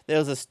 there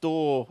was a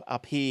store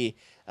up here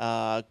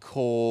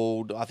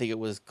called, I think it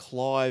was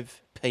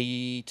Clive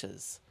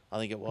Peters. I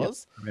think it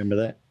was. Yep, remember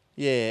that?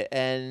 Yeah,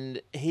 and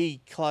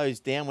he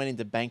closed down, went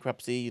into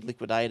bankruptcy,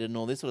 liquidated and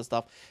all this sort of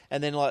stuff.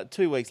 And then like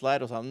 2 weeks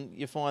later or something,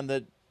 you find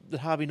that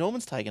Harvey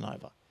Norman's taken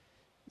over.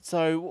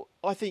 So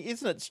I think,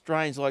 isn't it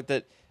strange like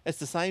that it's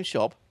the same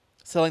shop,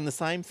 selling the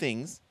same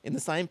things in the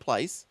same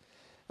place,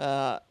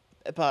 but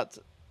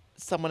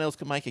someone else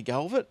can make a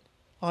go of it?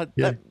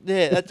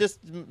 That just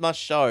must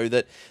show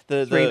that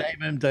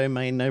Rename him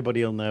domain.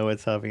 Nobody will know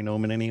it's Harvey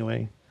Norman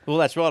anyway. Well,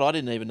 that's right. I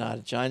didn't even know how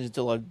to change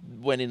until I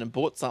went in and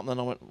bought something.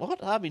 And I went, what?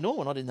 Harvey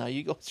Norman? I didn't know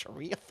you guys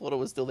were here. I thought it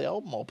was still the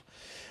old mob.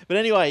 But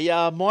anyway,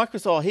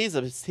 Microsoft,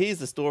 here's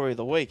the story of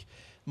the week.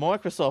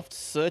 Microsoft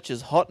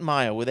searches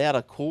Hotmail without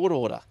a court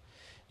order.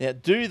 Now,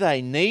 do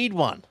they need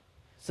one?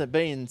 So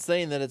being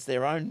seen that it's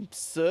their own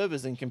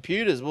servers and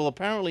computers? Well,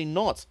 apparently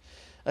not.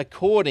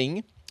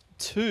 According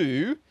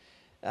to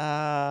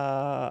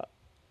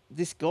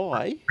this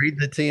guy. Read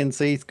the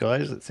TNCs,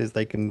 guys. It says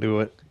they can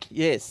do it.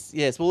 Yes.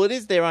 Well, it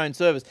is their own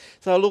service.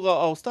 So look,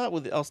 I'll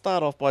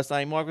start off by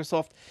saying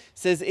Microsoft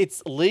says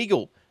it's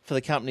legal for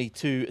the company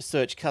to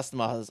search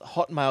customers'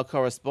 Hotmail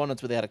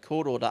correspondence without a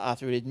court order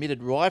after it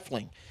admitted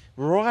rifling.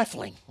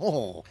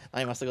 Oh,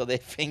 they must have got their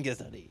fingers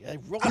at it. They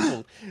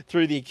rifled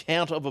through the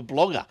account of a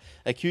blogger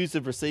accused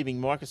of receiving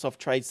Microsoft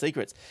trade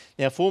secrets.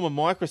 Now, former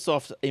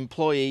Microsoft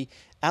employee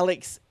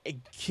Alex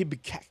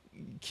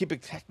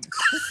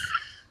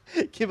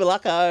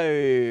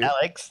Kibalako.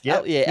 Alex.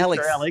 Yep.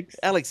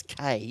 Alex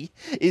K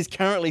is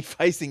currently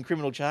facing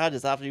criminal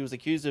charges after he was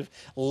accused of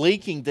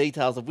leaking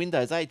details of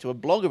Windows 8 to a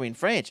blogger in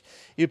France.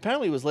 He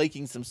apparently was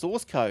leaking some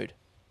source code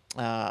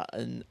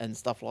and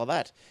stuff like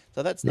that.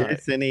 So that's no.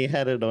 Yes, and he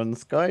had it on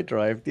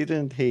SkyDrive,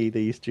 didn't he,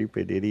 the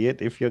stupid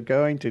idiot? If you're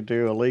going to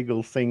do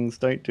illegal things,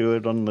 don't do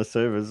it on the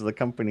servers of the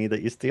company that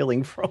you're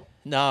stealing from.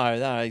 No,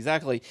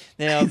 exactly.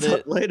 Now He's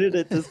uploaded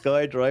it to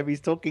SkyDrive.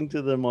 He's talking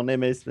to them on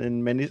MS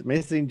and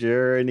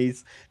Messenger, and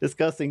he's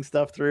discussing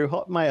stuff through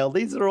Hotmail.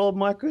 These are all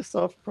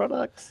Microsoft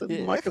products and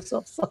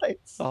Microsoft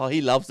sites. Oh,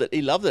 he loves it.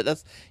 He loved it.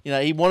 That's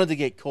he wanted to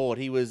get caught.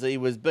 He was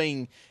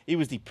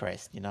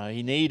depressed.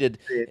 He needed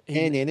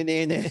he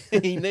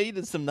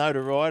needed some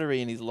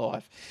notoriety in his life.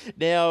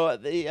 Now,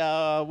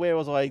 where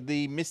was I?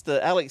 The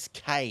Mr. Alex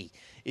K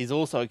is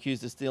also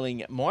accused of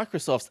stealing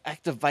Microsoft's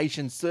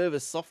Activation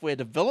Service software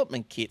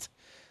development kit,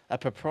 a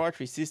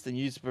proprietary system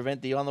used to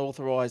prevent the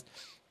unauthorized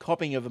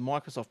copying of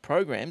Microsoft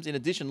programs. In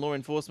addition, law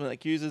enforcement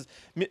accuses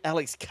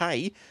Alex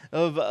K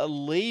of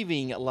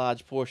leaking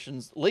large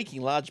portions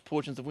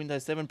of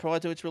Windows 7 prior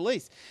to its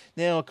release.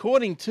 Now,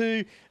 according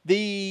to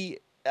the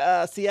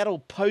Seattle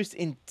Post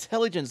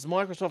intelligence.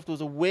 Microsoft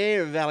was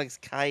aware of Alex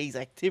K's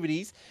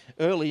activities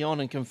early on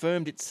and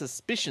confirmed its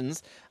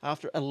suspicions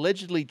after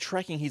allegedly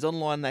tracking his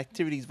online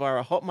activities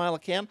via a Hotmail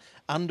account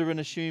under an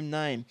assumed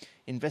name.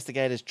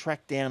 Investigators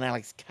tracked down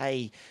Alex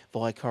K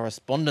via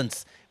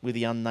correspondence with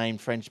the unnamed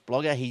French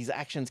blogger. His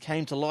actions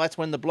came to light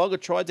when the blogger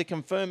tried to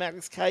confirm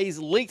Alex K's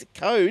leaked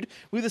code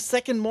with a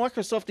second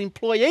Microsoft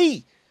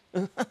employee.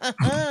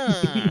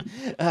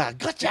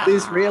 Gotcha.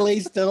 Is this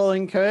really still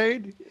in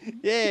code?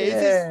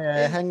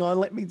 Yeah. Hang on.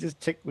 Let me just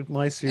check with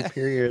my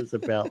superiors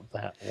about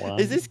that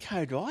one. Is this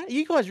code right? Are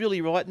you guys really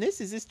writing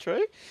this? Is this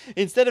true?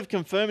 Instead of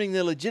confirming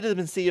the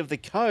legitimacy of the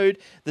code,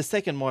 the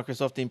second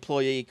Microsoft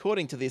employee,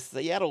 according to this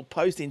Seattle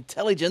Post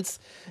intelligence,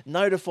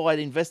 notified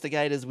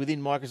investigators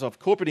within Microsoft.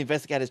 Corporate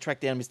investigators tracked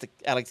down Mr.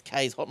 Alex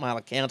K's Hotmail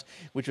account,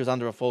 which was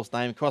under a false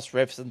name,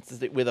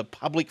 cross-referenced it with a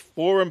public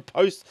forum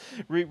post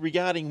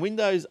regarding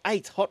Windows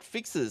 8 hot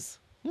fixes.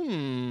 So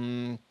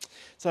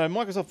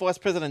Microsoft Vice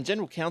President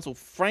General Counsel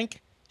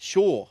Frank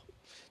Shaw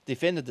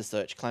defended the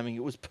search, claiming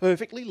it was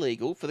perfectly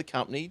legal for the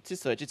company to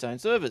search its own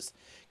servers.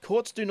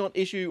 Courts do not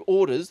issue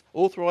orders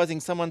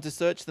authorizing someone to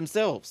search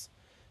themselves,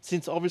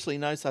 since obviously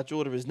no such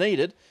order is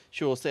needed,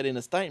 Shaw said in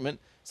a statement.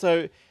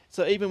 So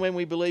even when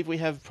we believe we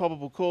have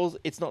probable cause,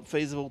 it's not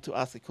feasible to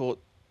ask the court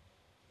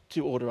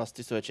to order us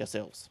to search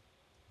ourselves,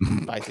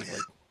 basically.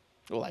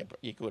 Well,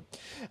 you could.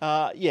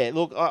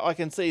 Look, I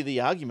can see the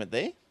argument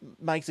there.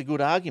 Makes a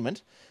good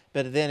argument.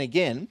 But then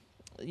again,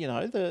 you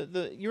know,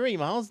 your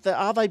emails,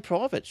 are they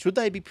private? Should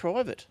they be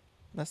private?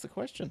 That's the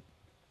question.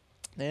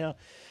 Now,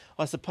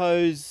 I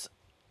suppose...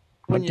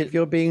 What if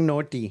you're being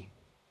naughty?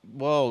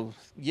 Well,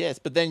 yes.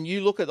 But then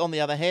you look at, on the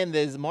other hand,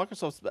 there's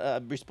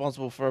Microsoft's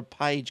responsible for a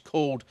page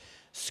called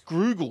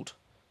Scroogled.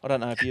 I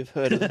don't know if you've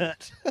heard of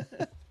that.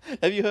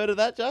 Have you heard of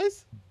that,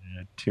 Jace?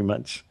 Too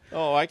much.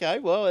 Oh, okay.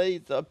 Well,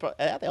 it's out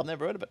there. I've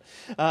never heard of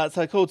it.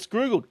 So called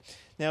Scroogled.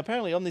 Now,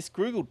 apparently on this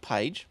Scroogled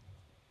page,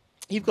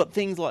 you've got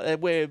things like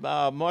where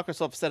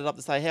Microsoft set it up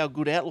to say how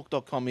good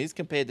Outlook.com is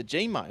compared to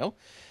Gmail,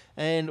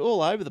 and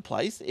all over the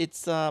place.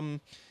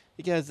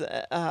 It goes,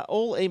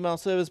 all email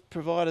service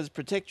providers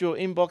protect your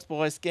inbox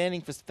by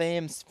scanning for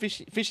spam,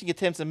 phishing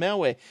attempts and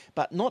malware,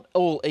 but not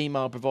all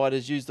email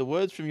providers use the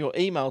words from your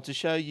email to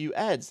show you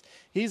ads.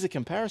 Here's a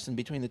comparison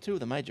between the two of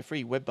the major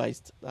free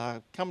web-based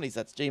companies,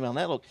 that's Gmail and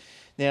Outlook.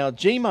 Now,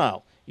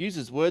 Gmail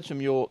uses words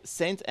from your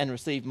sent and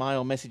received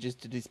mail messages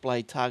to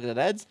display targeted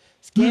ads,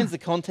 scans the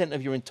content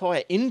of your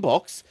entire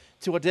inbox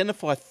to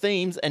identify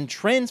themes and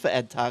trends for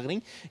ad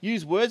targeting,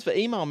 use words for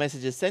email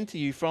messages sent to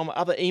you from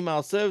other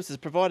email services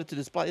provided to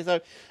display. So,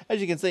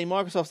 as you can see,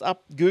 Microsoft's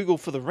up Google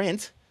for the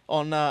rent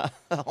on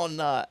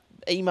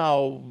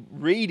email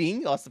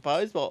reading, I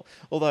suppose, well,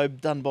 although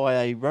done by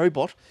a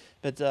robot.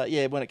 But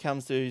when it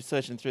comes to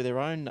searching through their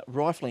own,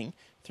 rifling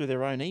through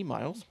their own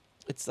emails,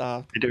 it's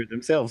they do it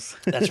themselves.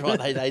 That's right.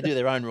 They do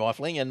their own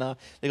rifling, and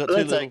they've got two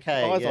that's little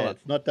okay. eyes Yeah, on it.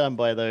 it's not done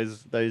by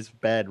those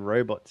bad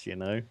robots, you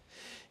know.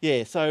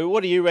 Yeah. So,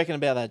 what do you reckon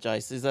about that,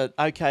 Jace? Is that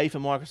okay for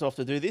Microsoft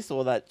to do this,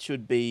 or that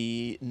should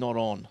be not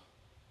on?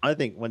 I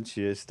think once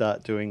you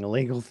start doing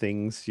illegal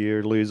things,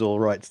 you lose all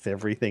rights to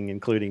everything,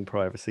 including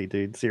privacy,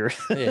 dude.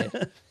 Seriously. Yeah.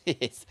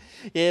 Yes.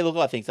 Yeah. Look,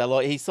 I think so.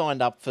 Like, he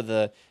signed up for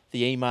the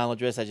email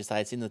address, as you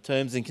say. It's in the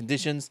terms and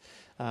conditions.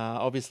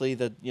 Obviously,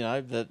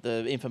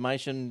 the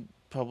information.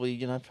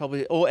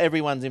 Probably, or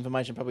everyone's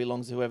information probably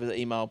belongs to whoever the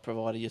email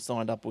provider you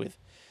signed up with.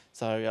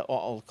 So,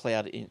 I'll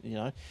cloud it,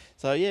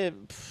 So,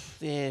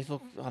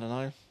 look, I don't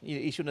know.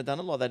 He shouldn't have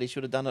done it like that. He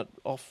should have done it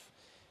off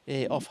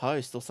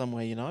host or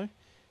somewhere,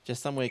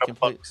 just somewhere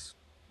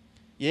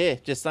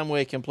just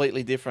somewhere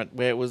completely different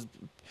where it was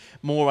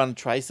more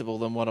untraceable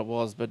than what it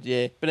was. But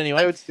anyway.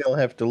 They would still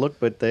have to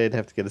look, but they'd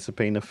have to get a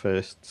subpoena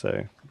first.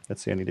 So,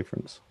 that's the only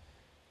difference.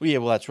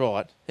 Well, that's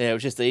right. Yeah, it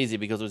was just easy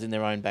because it was in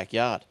their own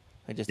backyard.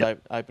 They just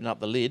open up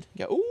the lid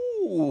and go,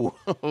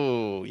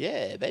 ooh,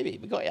 yeah, baby,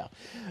 we got you.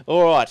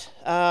 All right.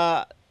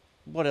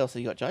 What else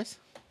have you got, Jace?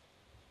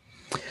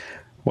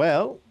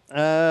 Well,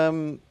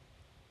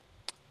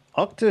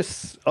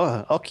 Oculus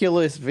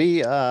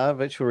VR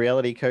virtual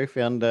reality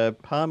co-founder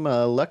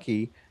Palmer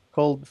Luckey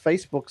called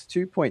Facebook's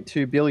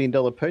 $2.2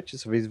 billion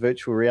purchase of his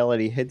virtual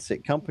reality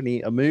headset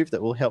company a move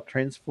that will help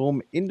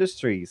transform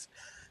industries.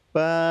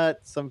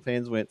 But some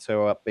fans weren't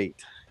so upbeat.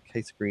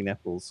 Case of green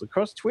apples.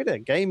 Across Twitter,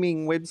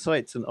 gaming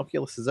websites, and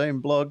Oculus's own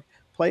blog,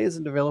 players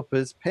and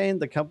developers panned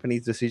the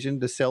company's decision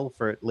to sell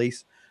for at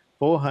least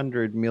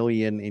 $400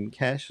 million in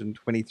cash and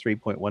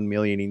 $23.1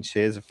 million in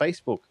shares of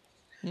Facebook.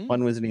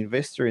 One was an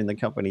investor in the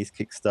company's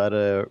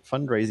Kickstarter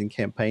fundraising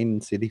campaign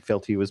and said he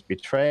felt he was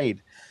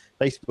betrayed.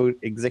 Facebook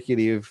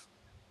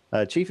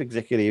Chief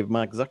Executive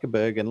Mark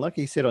Zuckerberg and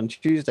Luckey said on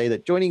Tuesday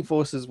that joining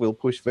forces will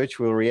push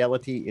virtual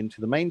reality into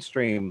the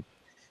mainstream.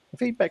 The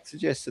feedback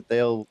suggests that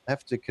they'll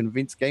have to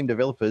convince game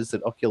developers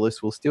that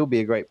Oculus will still be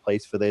a great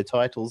place for their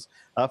titles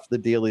after the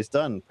deal is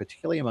done,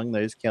 particularly among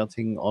those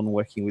counting on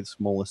working with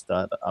smaller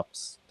startup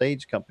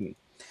stage company.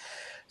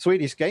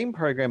 Swedish game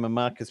programmer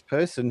Marcus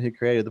Persson, who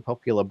created the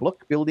popular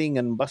block building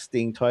and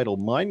busting title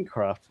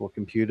Minecraft for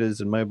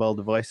computers and mobile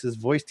devices,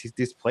 voiced his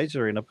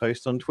displeasure in a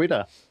post on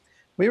Twitter.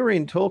 We were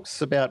in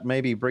talks about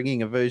maybe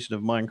bringing a version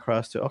of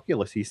Minecraft to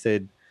Oculus, he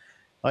said.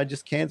 I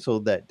just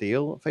cancelled that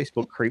deal.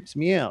 Facebook creeps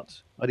me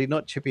out. I did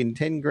not chip in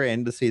 10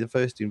 grand to see the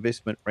first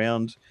investment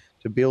round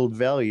to build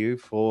value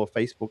for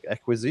Facebook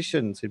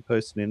acquisition, said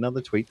Persson in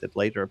another tweet that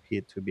later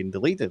appeared to have been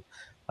deleted.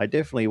 I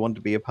definitely want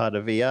to be a part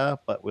of VR,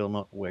 but will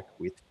not work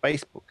with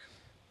Facebook.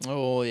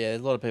 Oh yeah,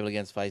 there's a lot of people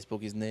against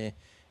Facebook, isn't there?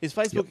 Is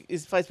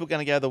Facebook going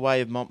to go the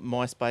way of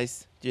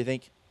MySpace? Do you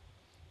think?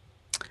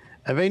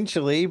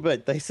 Eventually,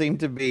 but they seem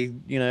to be,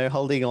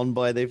 holding on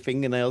by their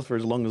fingernails for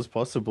as long as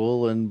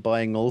possible and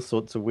buying all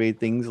sorts of weird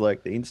things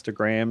like the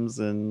Instagrams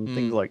and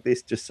things like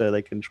this just so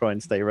they can try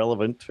and stay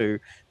relevant to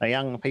the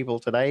young people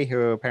today who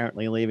are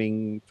apparently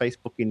leaving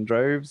Facebook in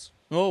droves.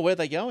 Oh, where are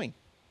they going?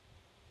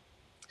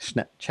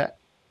 Snapchat.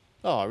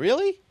 Oh,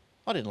 really?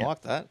 I didn't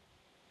like that.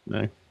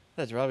 No.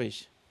 That's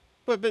rubbish.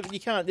 But you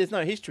can't. There's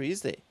no history,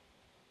 is there?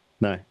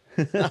 No.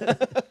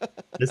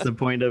 That's the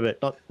point of it.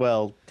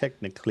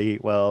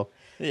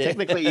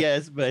 Technically,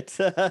 yes, but as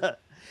far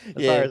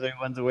as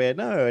everyone's aware,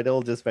 no, it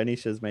all just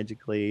vanishes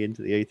magically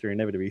into the ether and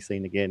never to be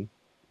seen again.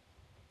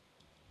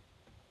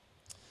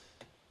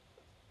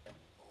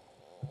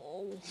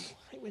 Oh,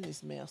 I hate when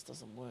this mouse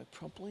doesn't work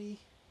properly.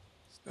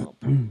 Stop.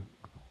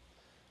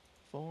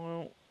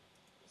 File.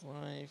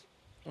 Save.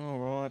 All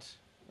right.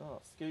 Oh,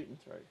 scooting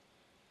through.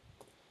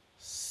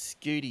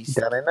 Scooty.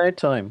 Done in no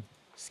time.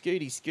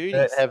 Scooty.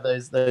 Don't have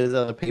those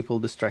other people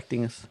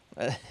distracting us.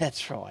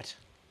 That's right.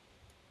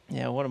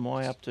 Yeah, what am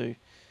I up to?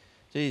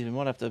 Geez, we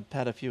might have to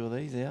pad a few of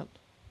these out.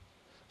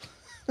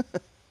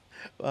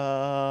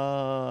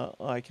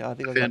 Okay, I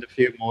think I found a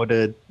few more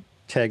to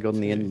tag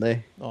on the end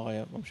there. Oh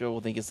yeah, I'm sure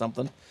we'll think of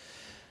something.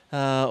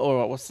 All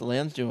right, what's the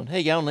lounge doing? How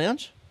you going,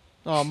 lounge?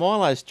 Oh,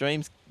 Milo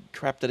streams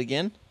crapped it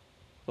again.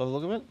 By the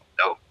look of it.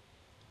 No.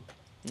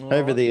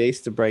 Over the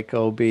Easter break,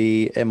 I'll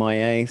be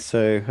MIA,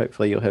 so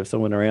hopefully you'll have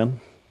someone around.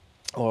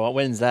 All right,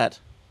 when's that?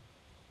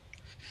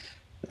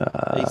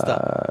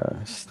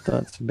 Easter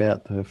starts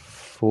about the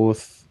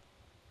 4th,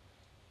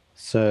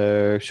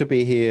 so should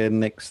be here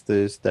next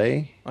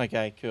Thursday.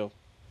 Okay, cool.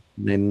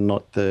 Then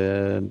not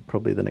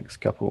probably the next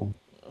couple.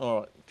 All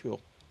right, cool.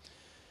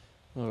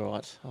 All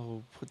right,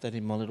 I'll put that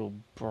in my little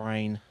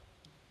brain.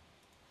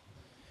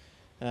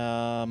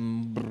 So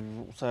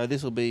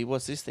this will be,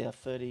 what's this? Our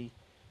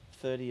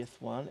 30th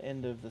one,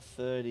 end of the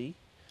 30,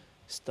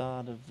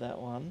 start of that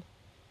one.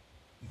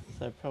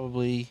 So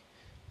probably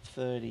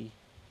 30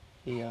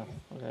 here.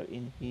 I'll go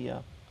in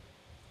here.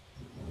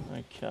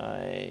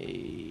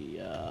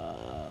 Okay.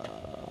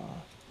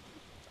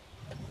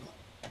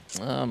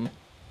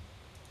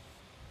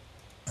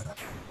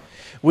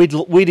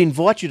 We'd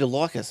invite you to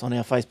like us on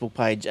our Facebook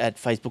page at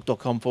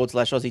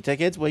facebook.com/Aussie Tech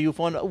Heads, where you'll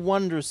find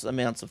wondrous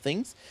amounts of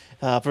things.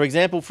 For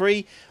example,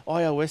 free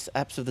iOS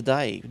apps of the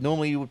day.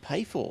 Normally you would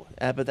pay for,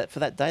 but for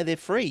that day they're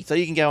free. So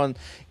you can go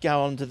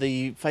onto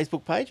the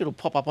Facebook page. It'll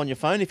pop up on your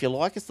phone if you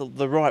like us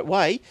the right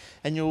way,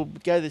 and you'll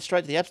go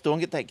straight to the App Store and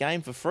get that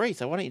game for free.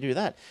 So why don't you do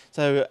that?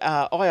 So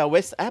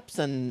iOS apps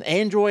and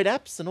Android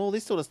apps and all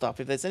this sort of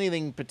stuff. If there's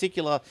anything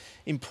particular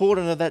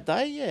important of that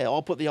day, yeah,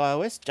 I'll put the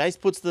iOS. Jace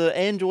puts the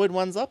Android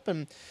ones up,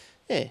 and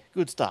yeah,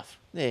 good stuff.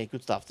 Yeah,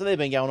 good stuff. So they've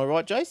been going all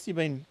right, Jace. You've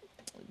been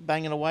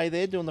banging away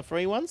there doing the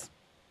free ones.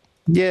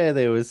 Yeah,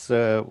 there was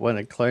a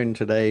clone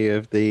today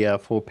of the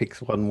 4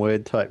 picks 1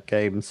 word type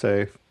game.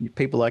 So if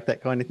people like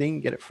that kind of thing,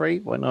 get it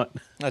free. Why not?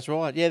 That's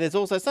right. Yeah, there's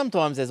also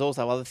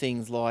other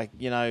things like,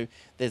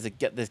 there's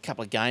a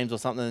couple of games or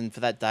something, and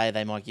for that day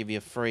they might give you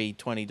a free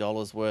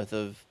 $20 worth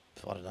of,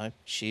 I don't know,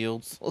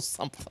 shields or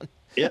something.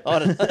 Yeah, I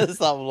don't know,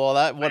 something like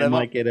that. Whatever. You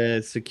might get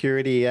a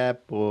security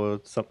app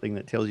or something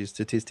that tells you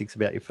statistics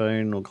about your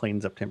phone or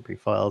cleans up temporary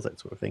files, that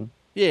sort of thing.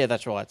 Yeah,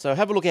 that's right. So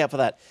have a look out for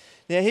that.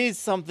 Now, here's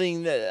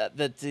something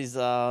that is,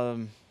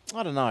 I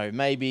don't know,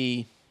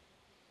 maybe,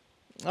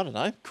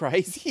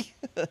 crazy.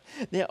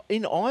 Now,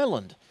 in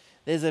Ireland,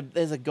 there's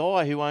a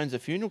guy who owns a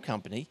funeral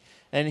company,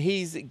 and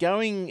he's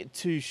going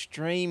to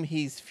stream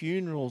his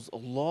funerals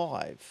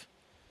live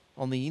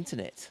on the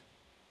internet.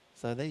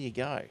 So there you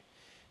go.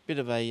 Bit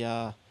of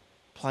a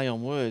play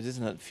on words,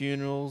 isn't it?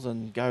 Funerals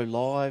and go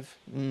live.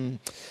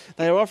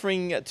 They are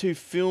offering to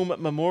film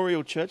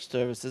memorial church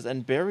services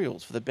and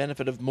burials for the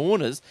benefit of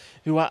mourners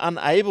who are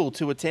unable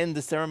to attend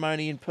the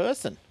ceremony in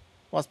person.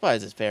 Well, I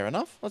suppose it's fair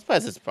enough. I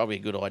suppose it's probably a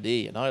good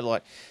idea,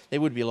 Like, there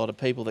would be a lot of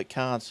people that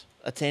can't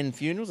attend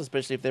funerals,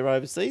 especially if they're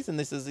overseas, and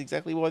this is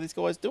exactly why this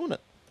guy's doing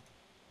it.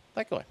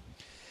 That guy.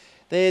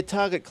 Their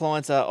target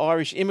clients are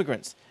Irish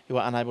immigrants who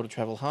are unable to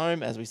travel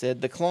home. As we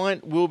said, the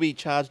client will be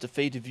charged a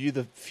fee to view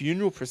the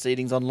funeral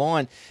proceedings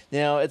online.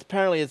 Now, he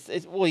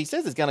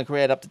says it's going to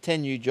create up to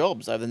 10 new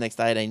jobs over the next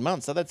 18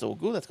 months, so that's all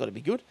good. That's got to be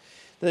good.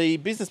 The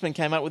businessman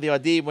came up with the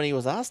idea when he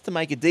was asked to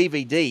make a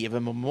DVD of a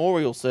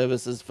memorial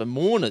services for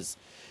mourners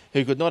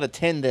who could not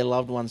attend their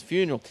loved one's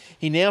funeral.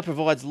 He now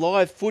provides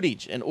live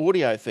footage and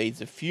audio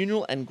feeds of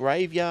funeral and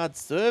graveyard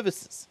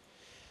services.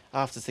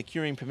 after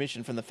securing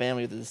permission from the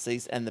family of the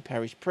deceased and the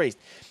parish priest.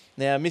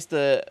 Now,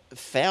 Mr.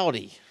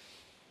 Fowdy,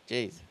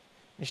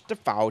 Mr.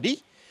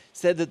 Fowdy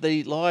said that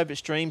the live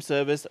stream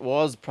service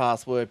was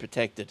password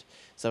protected,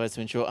 so as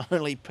to ensure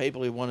only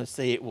people who want to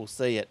see it will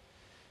see it.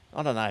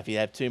 I don't know if you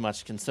have too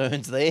much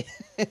concerns there.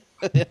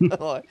 I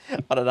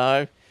don't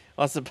know.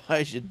 I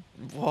suppose you'd...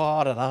 Well,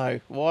 I don't know.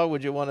 Why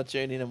would you want to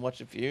tune in and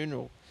watch a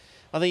funeral?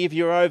 I think if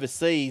you're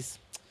overseas,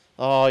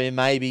 yeah,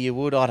 maybe you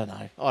would. I don't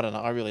know.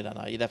 I really don't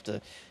know. You'd have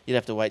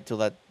to wait till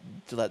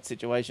that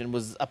situation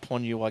was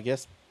upon you, I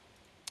guess.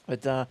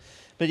 But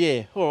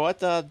yeah. All right,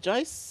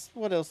 Jace.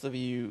 What else have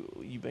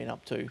you been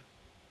up to?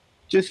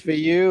 Just for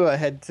you, I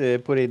had to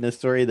put in a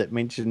story that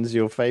mentions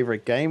your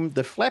favorite game.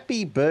 The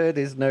Flappy Bird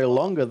is no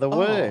longer the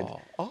word.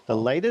 The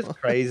latest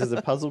craze is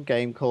a puzzle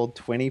game called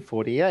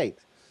 2048.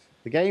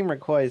 The game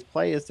requires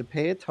players to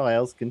pair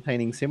tiles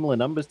containing similar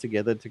numbers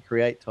together to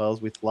create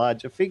tiles with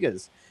larger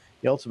figures.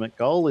 The ultimate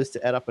goal is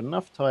to add up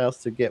enough tiles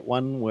to get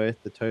one worth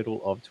the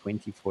total of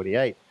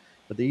 2048.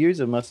 But the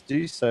user must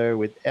do so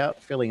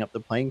without filling up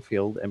the playing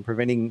field and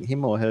preventing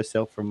him or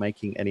herself from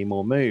making any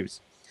more moves.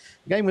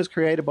 The game was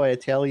created by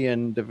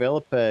Italian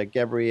developer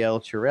Gabriele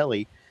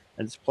Chiarelli,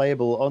 and it's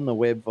playable on the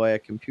web via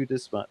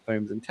computers,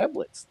 smartphones, and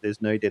tablets.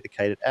 There's no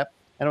dedicated app,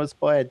 and it was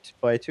inspired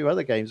by two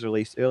other games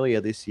released earlier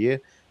this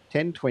year,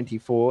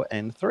 1024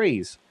 and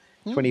Threes.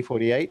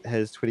 2048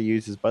 has Twitter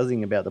users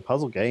buzzing about the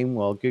puzzle game,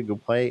 while Google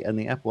Play and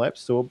the Apple App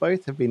Store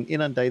both have been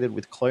inundated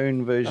with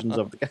clone versions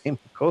of the game,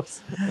 of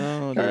course.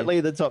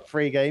 Currently, the top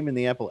free game in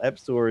the Apple App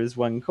Store is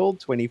one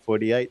called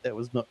 2048 that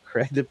was not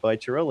created by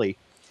Chiarelli.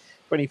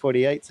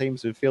 2048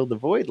 seems to have filled the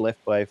void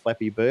left by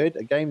Flappy Bird,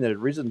 a game that had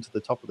risen to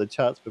the top of the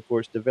charts before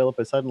its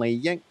developer suddenly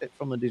yanked it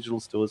from the digital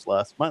stores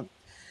last month.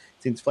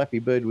 Since Flappy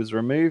Bird was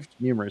removed,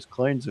 numerous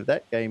clones of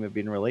that game have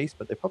been released,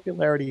 but their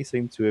popularity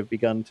seems to have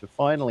begun to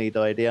finally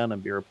die down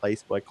and be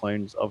replaced by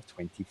clones of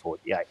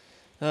 2048.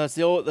 That's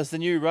the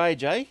new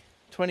rage, eh?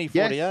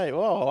 2048. Yes.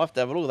 Oh, I'll have to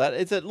have a look at that.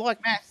 Is it like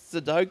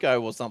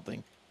Sudoku or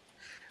something?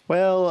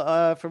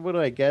 Well, from what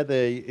I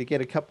gather, you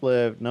get a couple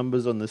of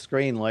numbers on the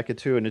screen, like a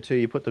 2 and a 2.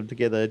 You put them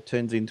together, it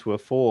turns into a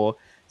 4.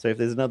 So if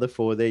there's another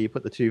 4 there, you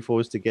put the 2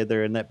 4s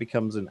together, and that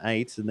becomes an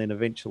 8, and then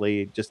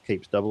eventually it just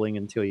keeps doubling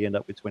until you end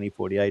up with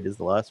 2048 as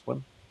the last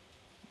one.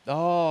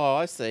 Oh,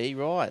 I see.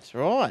 Right.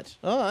 Oh,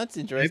 that's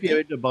interesting. If you're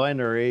into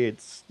binary,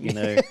 it's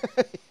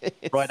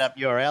right up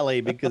your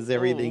alley because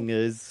everything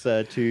is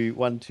 2,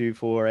 1, 2,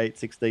 4, 8,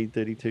 16,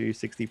 32,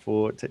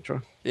 64,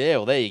 etc. Yeah,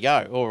 well, there you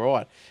go. All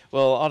right.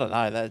 Well, I don't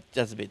know.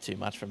 That's a bit too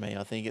much for me,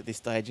 I think, at this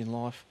stage in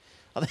life.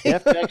 You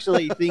have to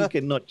actually think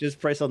and not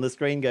just press on the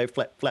screen, go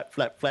flap, flap,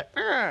 flap, flap.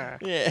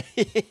 Yeah.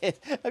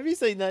 Have you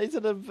seen that? Is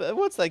it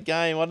what's that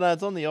game? I don't know.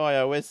 It's on the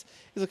iOS.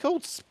 Is it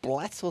called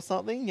Splats or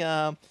something?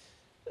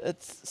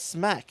 It's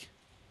Smack.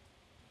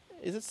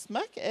 Is it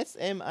Smack?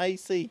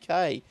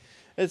 SMACK.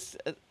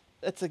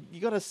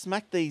 You got to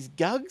smack these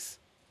gugs.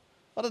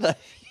 I don't know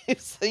if you've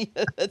seen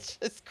it. It's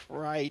just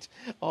great.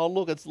 Oh,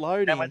 look, it's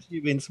loading. How much have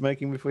you been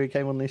smoking before you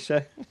came on this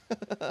show?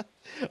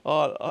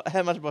 How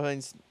much have I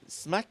been?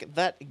 Smack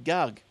that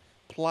gug.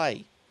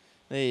 Play.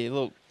 There,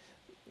 look.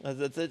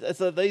 It's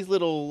these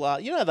little,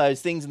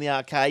 those things in the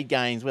arcade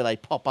games where they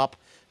pop up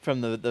from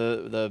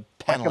the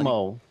panel.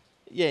 Whack-a-mole.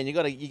 Yeah, and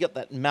you got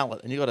that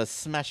mallet, and you got to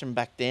smash them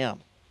back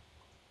down.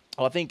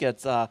 I think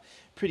it's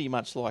pretty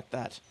much like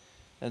that.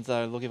 And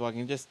so, look, if I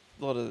can just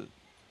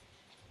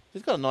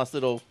it's got a nice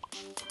little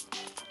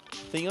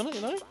thing on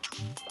it,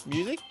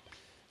 music.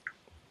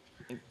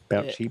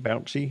 Bouncy,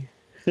 bouncy.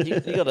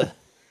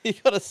 You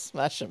gotta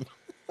smash them.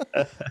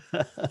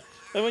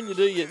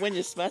 And when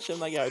you smash them,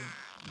 they go.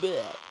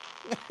 Bleh.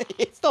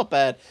 It's not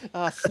bad.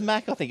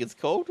 Smack, I think it's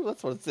called.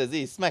 That's what it says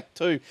here. Smack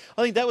 2.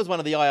 I think that was one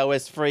of the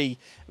iOS free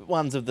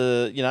ones of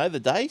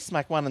the day.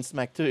 Smack 1 and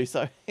Smack 2.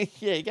 So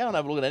yeah, go and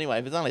have a look at it anyway.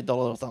 If it's only $1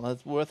 or something,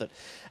 it's worth it.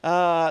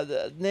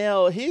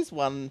 Now here's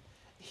one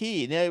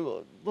here.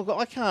 Now look,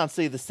 I can't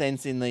see the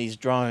sense in these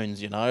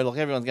drones. Like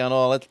everyone's going,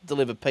 oh, let's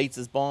deliver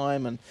pizzas by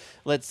them and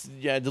let's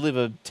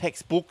deliver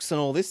textbooks and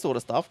all this sort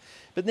of stuff.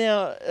 But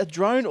now a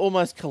drone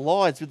almost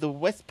collides with the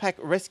Westpac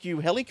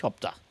rescue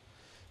helicopter.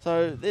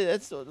 So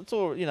it's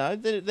all,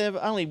 they've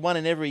only one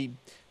in every,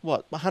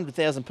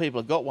 100,000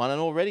 people have got one,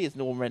 and it's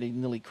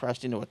nearly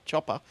crashed into a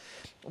chopper.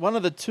 One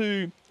of the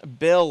two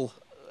Bell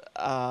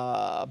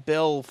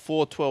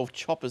 412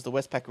 choppers the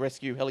Westpac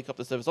Rescue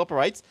Helicopter Service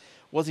operates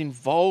was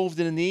involved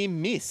in a near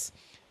miss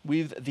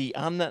with the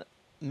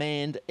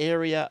unmanned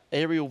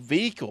aerial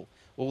vehicle,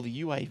 or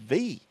the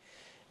UAV,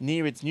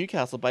 near its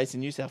Newcastle base in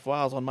New South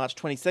Wales on March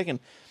 22nd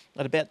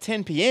at about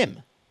 10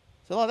 p.m.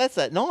 So that's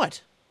at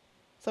night.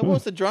 So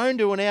what's the drone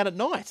doing out at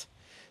night?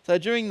 So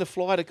during the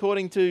flight,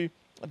 according to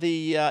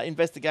the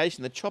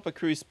investigation, the chopper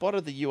crew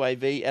spotted the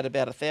UAV at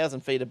about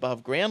 1,000 feet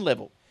above ground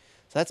level.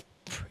 So that's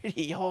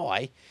pretty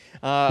high.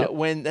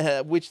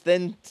 Which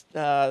then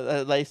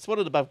they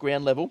spotted above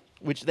ground level,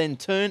 which then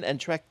turned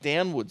and tracked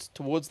downwards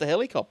towards the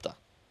helicopter.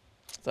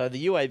 So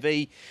the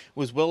UAV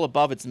was well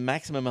above its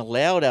maximum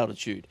allowed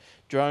altitude.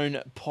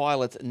 Drone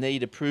pilots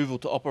need approval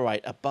to operate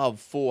above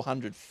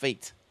 400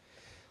 feet.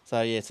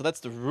 So yeah, so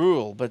that's the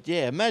rule. But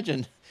yeah,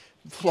 imagine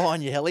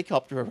flying your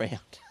helicopter around.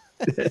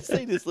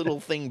 See this little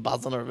thing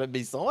buzzing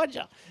beside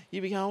you.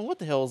 You'd be going, what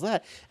the hell is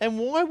that? And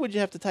why would you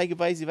have to take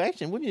evasive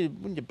action? Wouldn't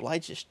your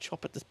blades just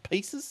chop it to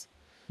pieces?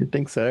 You'd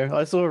think so.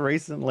 I saw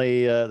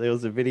recently there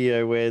was a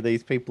video where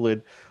these people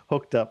had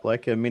hooked up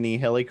like a mini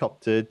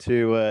helicopter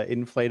to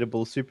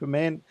inflatable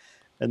Superman,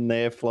 and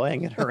they're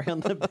flying it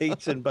around the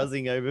beach and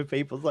buzzing over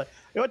people. It's like,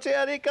 watch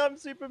out, here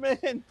comes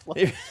Superman.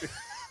 Flying through.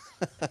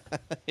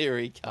 Here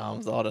he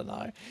comes. I don't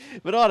know.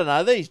 But I don't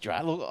know. These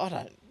drones, look,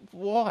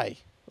 why?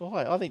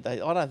 Why? I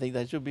don't think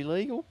they should be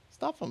legal.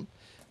 Stuff them.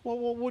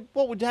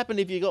 What would happen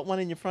if you got one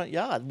in your front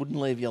yard? Wouldn't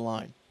leave you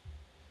alone.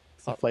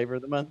 It's the flavour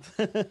of the month.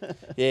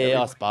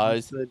 Yeah, I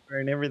suppose.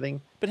 And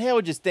everything. But how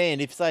would you stand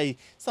if, say,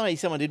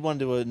 someone did want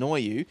to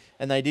annoy you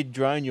and they did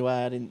drone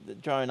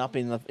up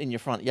in your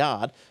front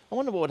yard? I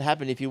wonder what would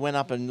happen if you went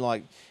up and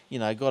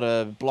got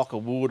a block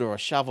of wood or a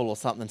shovel or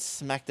something and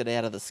smacked it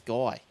out of the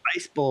sky.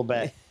 Baseball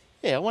bat.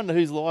 Yeah, I wonder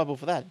who's liable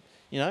for that.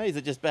 Is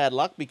it just bad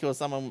luck because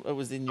it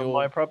was in On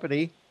my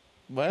property.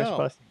 Well,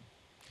 Trespassing.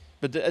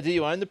 but do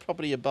you own the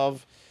property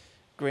above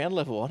ground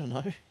level? I don't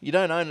know. You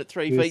don't own it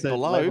 3 To a feet certain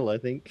below. level, I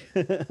think.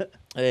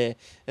 Yeah,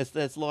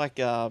 it's like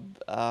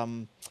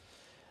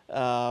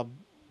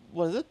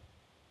what is it?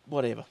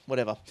 Whatever.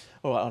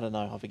 All right, I don't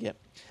know. I forget.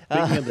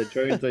 Speaking of the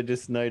drones, I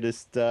just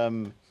noticed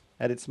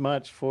at its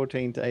March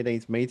 14th to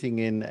 18th meeting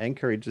in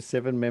Anchorage, a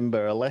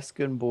 7-member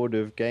Alaskan Board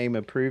of Game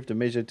approved a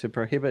measure to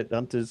prohibit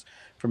hunters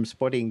from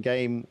spotting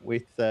game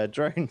with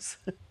drones.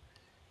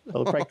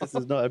 While the practice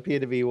does not appear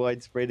to be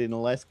widespread in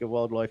Alaska,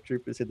 wildlife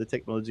troopers said the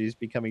technology is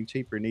becoming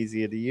cheaper and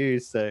easier to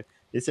use. So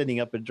they're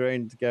setting up a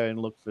drone to go and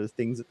look for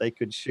things that they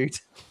could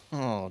shoot.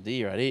 Oh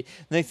dear, oh dear.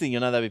 Next thing you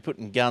know, they'll be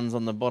putting guns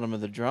on the bottom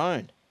of the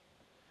drone.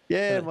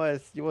 Yeah, well,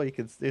 you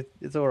can.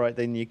 It's all right.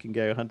 Then you can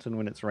go hunting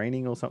when it's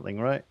raining or something,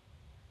 right?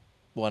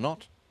 Why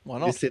not? Why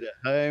not? Just sit at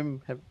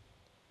home.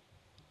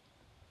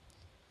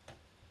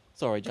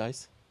 Sorry,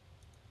 Jace.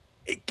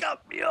 It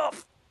cut me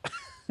off.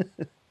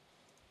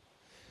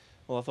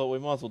 Well, I thought we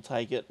might as well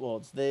take it while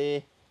it's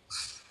there.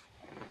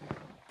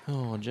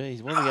 Oh,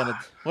 geez. What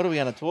are we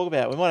gonna talk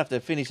about? We might have to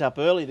finish up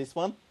early this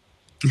one.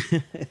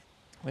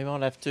 We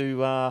might have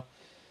to.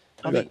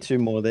 I've got 2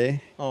 more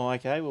there. Oh,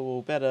 okay.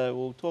 Well,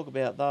 we'll talk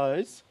about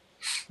those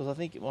because I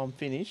think I'm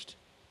finished.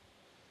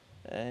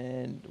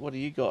 And what do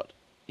you got?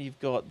 You've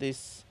got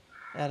this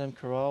Adam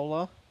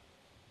Carolla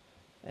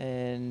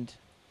and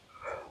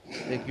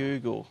the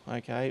Google.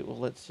 Okay. Well,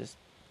 let's just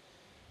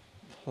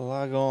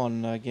plug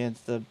on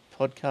against the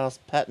podcast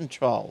patent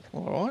troll.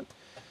 All right.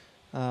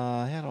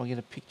 How do I get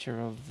a picture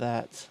of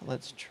that?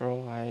 Let's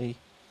try.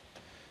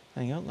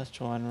 Hang on. Let's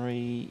try and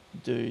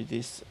redo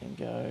this and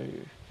go.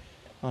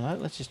 Oh no.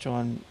 Let's just try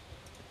and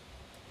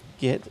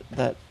get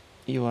that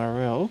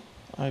URL.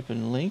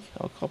 Open link.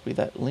 I'll copy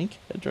that link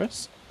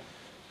address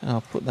and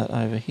I'll put that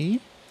over here.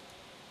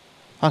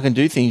 I can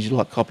do things you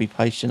like copy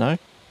paste,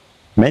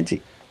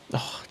 Magic.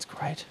 Oh, it's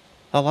great.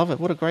 I love it.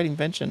 What a great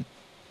invention.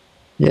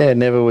 Yeah, it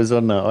never was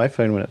on the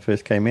iPhone when it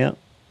first came out.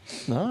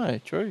 No,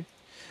 true.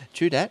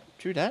 True that.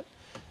 Or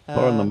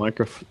on the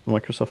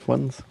Microsoft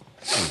ones.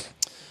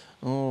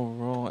 All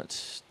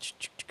right.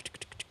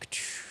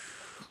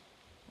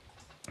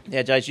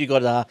 Yeah, Jace, you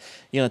got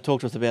you're gonna talk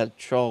to us about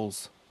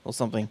trolls or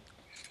something.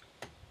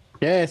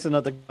 Yeah, it's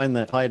another kind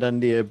that hide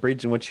under a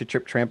bridge and watch you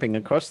trip tramping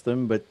across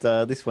them, but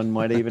this one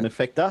might even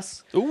affect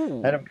us.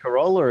 Ooh. Adam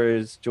Carolla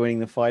is joining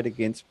the fight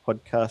against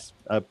podcast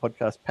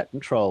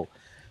patent troll.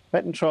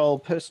 Patent troll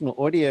Personal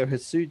Audio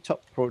has sued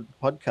top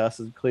podcasters,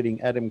 including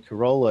Adam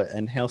Carolla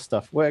and How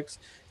Stuff Works,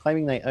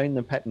 claiming they own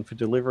the patent for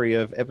delivery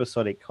of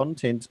episodic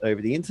content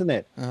over the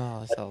internet.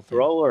 Oh, this whole thing.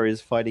 Carolla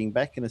is fighting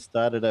back and has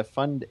started a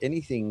Fund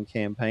Anything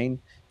campaign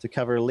to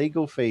cover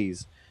legal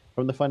fees.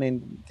 From the Fund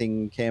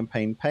Anything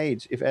campaign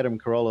page, if Adam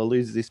Carolla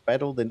loses this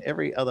battle, then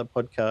every other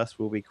podcast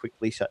will be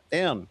quickly shut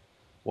down.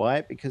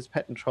 Why? Because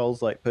patent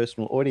trolls like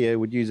Personal Audio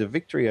would use a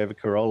victory over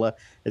Carolla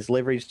as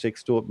leverage to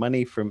extort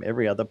money from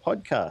every other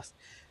podcast.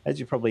 As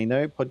you probably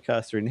know,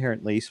 podcasts are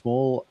inherently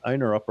small,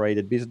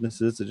 owner-operated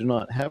businesses that do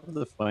not have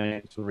the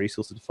financial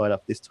resources to fight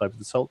off this type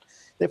of assault.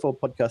 Therefore,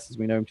 podcasts as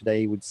we know them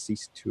today would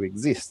cease to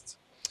exist.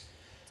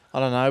 I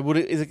don't know.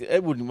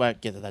 It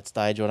won't get to that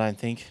stage, I don't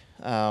think.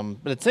 But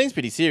it seems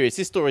pretty serious.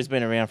 This story's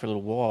been around for a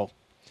little while.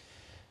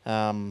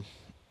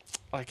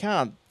 I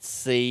can't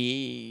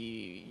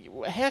see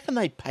how can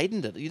they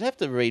patent it. You'd have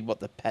to read what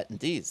the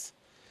patent is.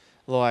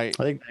 Like,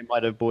 I think they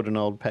might have bought an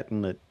old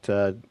patent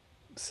that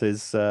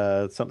says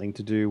something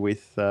to do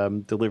with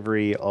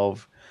delivery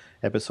of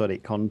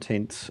episodic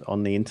content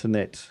on the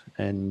internet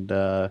and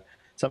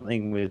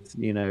something with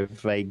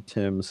vague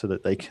terms so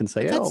that they can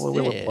say,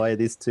 we'll apply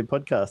this to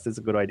podcasts. It's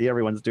a good idea.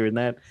 Everyone's doing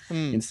that.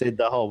 Instead,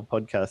 the whole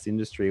podcast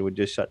industry would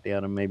just shut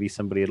down and maybe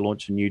somebody would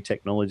launch a new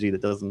technology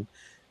that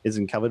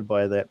isn't covered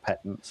by that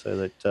patent so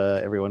that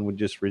everyone would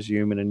just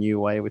resume in a new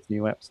way with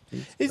new apps.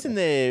 Isn't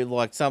there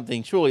like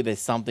something, surely there's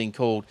something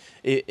called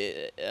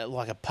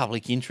like a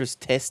public interest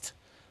test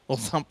or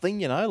something?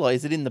 You know, like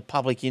is it in the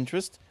public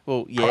interest?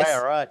 Well, yes.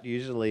 Prior art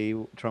usually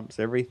trumps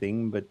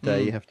everything, but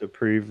you have to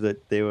prove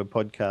that there were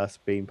podcasts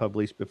being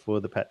published before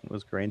the patent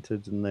was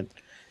granted, and then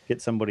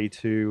get somebody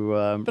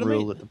to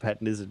rule that the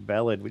patent isn't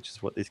valid, which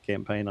is what this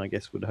campaign, I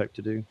guess, would hope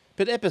to do.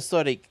 But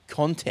episodic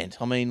content,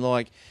 I mean,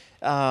 like,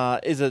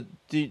 is it?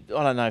 I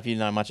don't know if you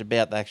know much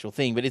about the actual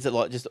thing, but is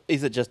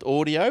it just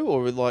audio,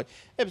 or like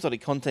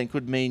episodic content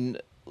could mean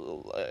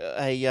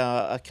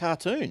a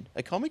cartoon,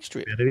 a comic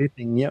strip?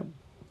 Anything, yep.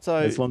 So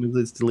as long as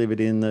it's delivered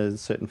in a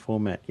certain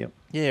format, yep.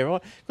 Yeah,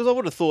 right. Because I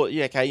would have thought,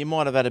 yeah, okay, you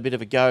might have had a bit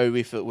of a go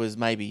if it was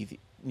maybe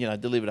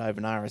delivered over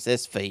an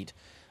RSS feed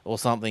or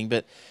something.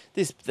 But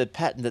the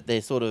pattern that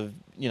they're sort of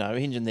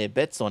hinging their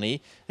bets on here,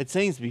 it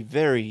seems to be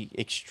very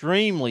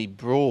extremely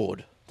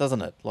broad,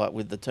 doesn't it? Like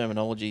with the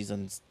terminologies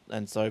and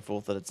so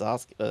forth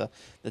that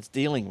that's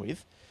dealing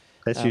with.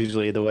 That's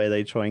usually the way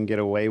they try and get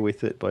away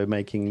with it, by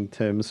making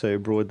terms so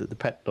broad that the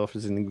patent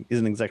office isn't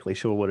exactly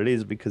sure what it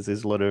is, because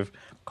there's a lot of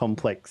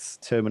complex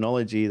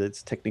terminology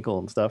that's technical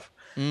and stuff.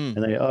 And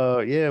they,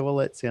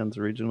 that sounds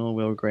original,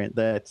 we'll grant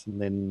that.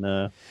 And then...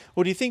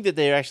 Well, do you think that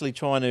they're actually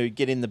trying to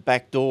get in the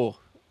back door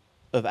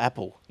of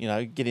Apple,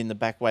 get in the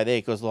back way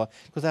there?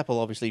 Because Apple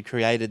obviously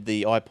created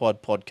the iPod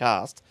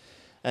podcast.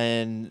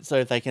 And so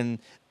if they can,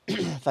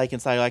 they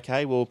can say,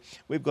 okay, well,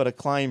 we've got a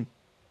claim...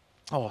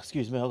 Oh,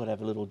 excuse me, I've got to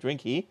have a little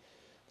drink here.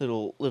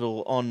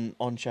 Little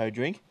on-show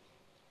drink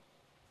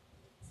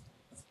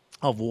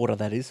of water,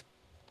 that is.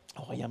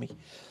 Oh, yummy.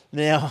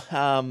 Now,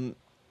 I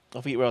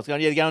forget where I was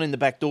going. Yeah, they're going in the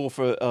back door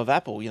of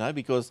Apple,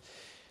 because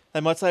they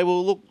might say,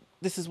 well, look,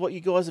 this is what you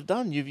guys have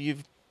done.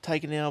 You've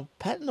taken our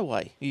patent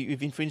away.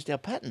 You've infringed our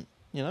patent.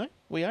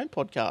 We own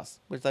podcasts,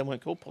 which they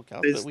weren't called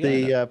podcasts. But we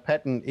the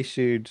patent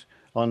issued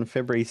on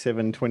February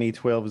 7,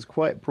 2012 is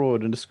quite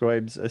broad and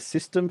describes a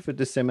system for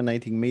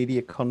disseminating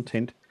media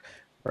content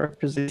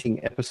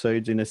representing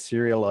episodes in a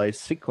serialized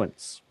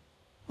sequence.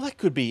 Well, that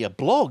could be a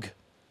blog.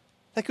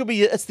 That could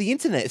be... It's the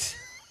internet.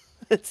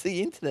 It's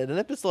the internet, an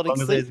episodic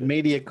sequence. There's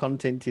media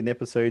content in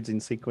episodes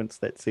in sequence,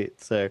 that's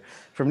it. So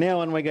from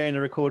now on, we're going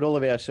to record all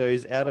of our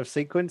shows out of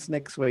sequence.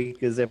 Next week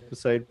is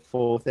episode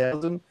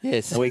 4,000.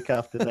 Yes. The week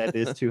after that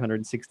is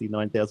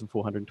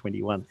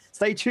 269,421.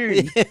 Stay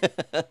tuned. Yeah,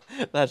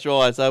 that's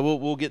right. So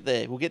we'll get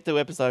there. We'll get to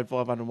episode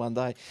 500 one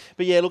day.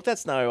 But yeah, look,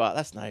 that's no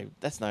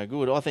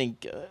good. I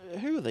think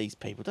who are these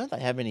people? Don't they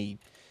have any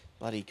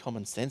bloody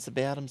common sense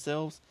about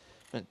themselves?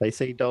 They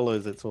see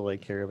dollars. That's all they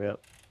care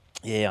about.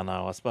 Yeah, I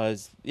know. I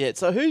suppose. Yeah.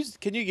 So who is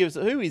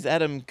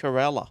Adam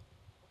Carolla?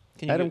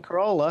 Adam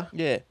Carolla?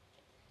 Yeah.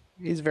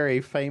 He's a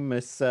very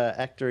famous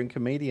actor and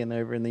comedian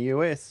over in the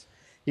US.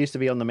 He used to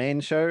be on The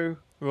Man Show.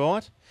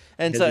 Right.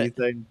 And so his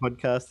own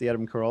podcast, The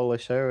Adam Carolla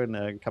Show, and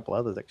a couple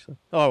others, actually.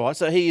 All right.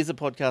 So he is a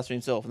podcaster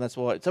himself, and that's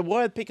why. So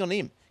why pick on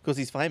him? Because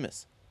he's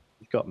famous.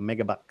 He's got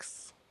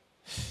megabucks.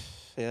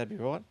 Yeah, that'd be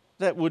right.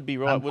 That would be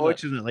right.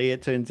 Unfortunately,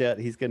 it turns out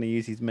he's going to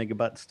use his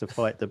megabucks to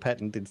fight the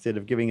patent instead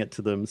of giving it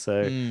to them.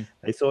 So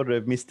they sort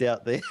of missed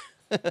out there.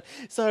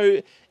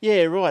 So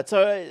yeah, right.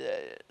 So,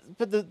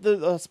 but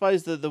I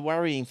suppose the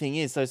worrying thing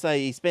is, so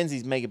say he spends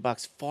his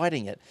megabucks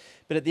fighting it,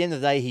 but at the end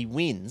of the day he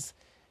wins.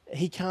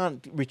 He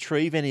can't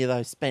retrieve any of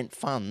those spent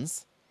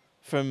funds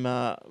from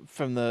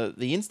the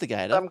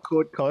instigator. Some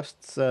court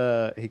costs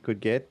he could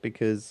get,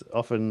 because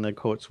often the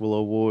courts will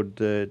award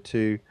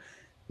to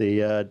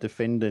the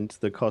defendant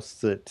the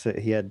costs that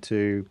he had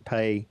to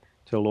pay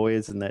to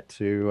lawyers and that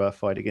to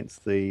fight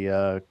against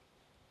the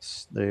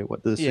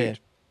suit.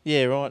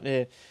 Yeah,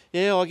 right.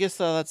 Yeah. I guess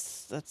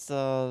that's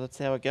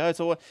how it goes.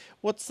 So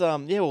what's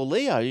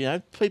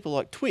Leo? People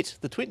like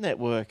the Twit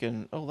network,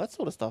 and all that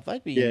sort of stuff.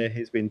 They'd be. Yeah,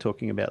 he's been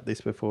talking about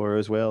this before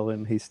as well,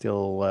 and he's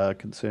still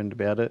concerned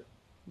about it.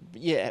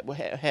 Yeah,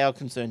 how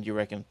concerned do you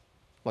reckon?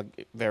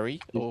 Like very?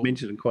 He's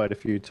mentioned it quite a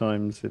few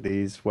times that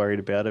he's worried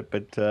about it,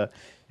 but I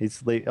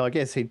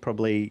guess he'd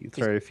probably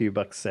throw a few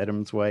bucks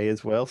Adam's way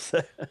as well.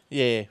 So.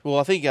 Yeah, well,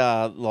 I think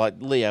like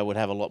Leo would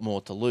have a lot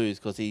more to lose,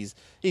 because he's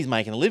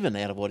making a living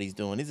out of what he's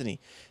doing, isn't he?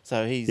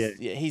 So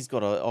he's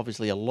got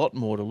obviously a lot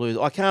more to lose.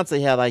 I can't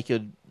see how they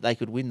could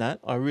win that.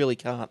 I really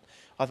can't.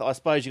 I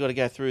suppose you got to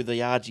go through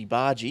the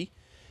argy-bargy,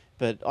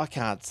 but I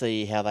can't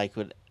see how they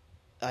could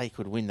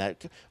win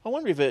that. I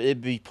wonder if it'd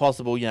be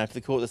possible, for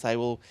the court to say,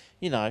 well,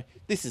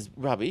 this is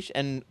rubbish,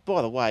 and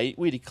by the way,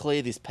 we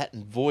declare this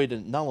patent void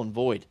and null and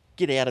void.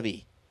 Get out of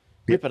here.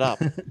 Rip it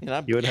up.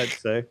 You would hope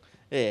so.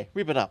 Yeah,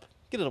 rip it up.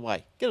 Get it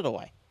away. Get it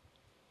away.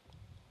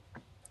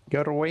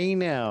 Get away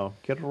now.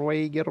 Get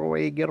away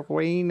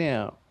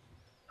now.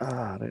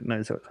 I don't know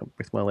what's up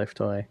with my left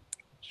eye.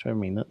 It's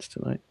driving me nuts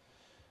tonight.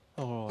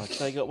 All right,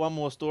 so you got one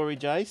more story,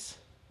 Jace?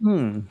 Do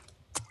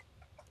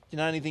you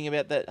know anything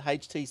about that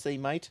HTC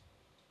Mate?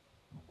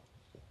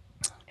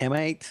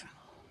 M8.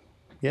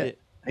 Yeah.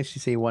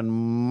 HTC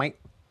One Mate.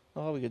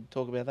 Oh, we could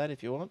talk about that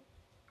if you want.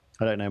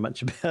 I don't know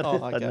much about it.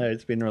 Okay. I know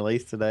it's been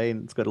released today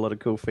and it's got a lot of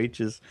cool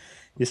features.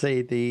 You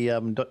see the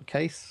dot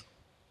case?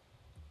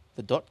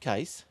 The dot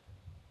case?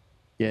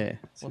 Yeah.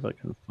 See if I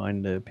can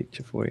find a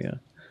picture for you.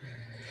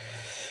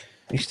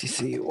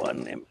 HTC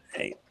One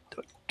M8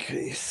 dot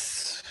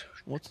case.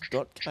 What's a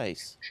dot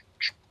case?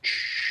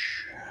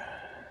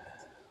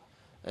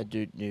 I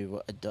don't know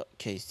what a dot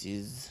case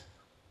is.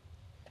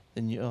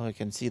 I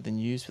can see the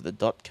news for the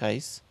dot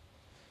case.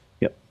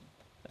 Yep.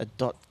 A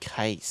dot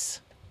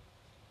case.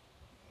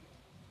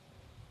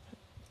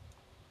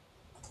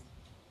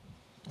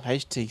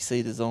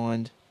 HTC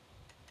designed.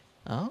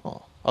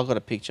 Oh, I've got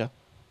a picture.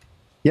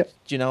 Yep.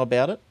 Do you know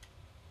about it?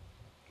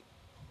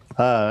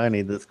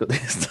 Only that's got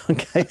this dot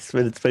case,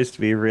 but it's supposed to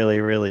be a really,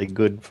 really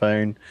good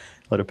phone.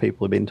 A lot of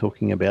people have been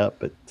talking about,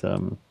 but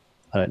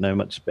I don't know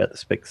much about the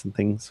specs and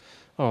things.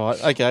 All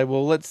right. Okay.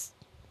 Well, let's.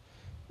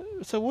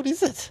 So what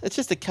is it? It's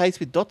just a case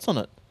with dots on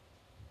it.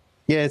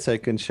 Yeah, so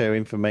it can show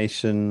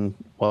information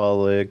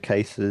while the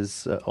case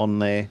is on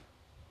there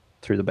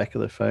through the back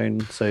of the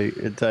phone. So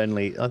it's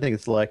only, I think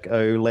it's like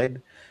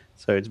OLED,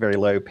 so it's very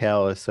low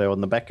power. So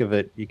on the back of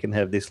it, you can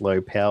have this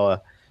low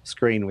power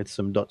screen with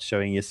some dots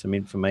showing you some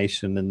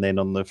information, and then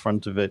on the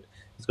front of it,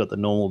 it's got the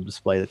normal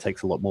display that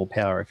takes a lot more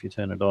power if you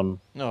turn it on.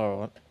 All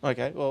right.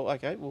 Okay. Well.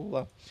 Okay.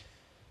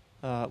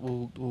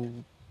 We'll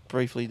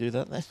briefly do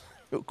that then,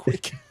 real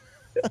quick.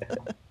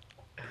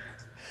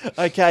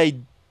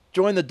 Okay.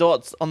 Join the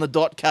dots on the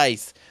dot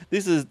case.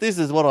 This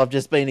is what I've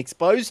just been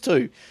exposed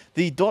to.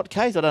 The dot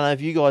case. I don't know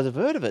if you guys have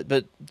heard of it,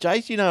 but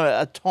Jace, you know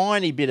a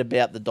tiny bit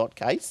about the dot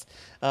case.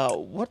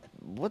 What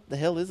the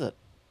hell is it?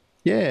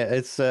 Yeah,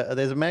 it's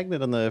there's a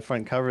magnet on the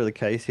front cover of the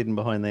case hidden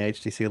behind the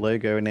HTC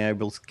logo,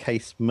 enables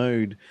case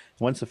mode.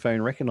 Once the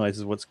phone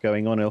recognizes what's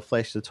going on, it'll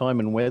flash the time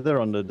and weather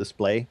on the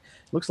display.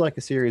 It looks like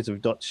a series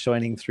of dots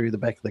shining through the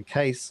back of the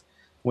case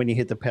when you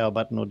hit the power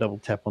button or double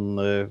tap on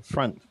the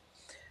front.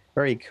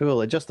 Very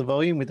cool. Adjust the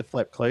volume with the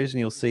flap closed and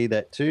you'll see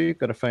that too.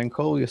 Got a phone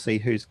call, you'll see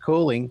who's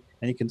calling,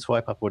 and you can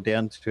swipe up or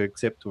down to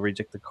accept or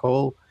reject the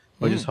call,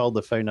 or just hold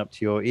the phone up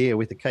to your ear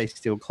with the case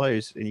still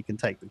closed and you can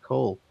take the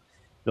call.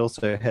 It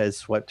also has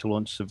swipe to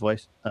launch the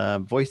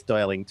voice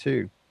dialing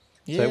too.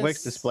 Yes. So it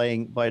works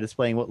by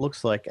displaying what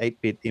looks like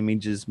 8-bit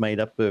images made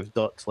up of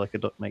dots, like a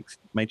dot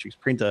matrix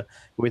printer,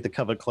 with the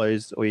cover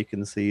closed. All you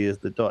can see is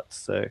the dots.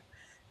 So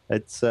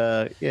it's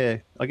I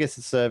guess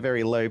it's a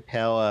very low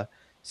power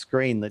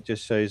screen that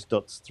just shows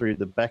dots through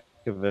the back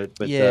of it.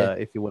 But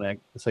if you want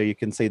to, so you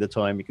can see the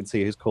time, you can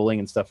see who's calling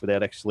and stuff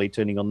without actually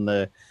turning on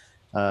the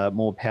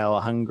more power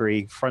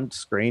hungry front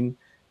screen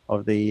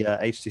of the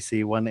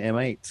HTC One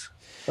M8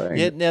 phone.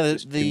 Yeah. Now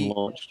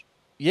launched.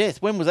 Yes.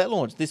 When was that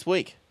launched? This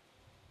week.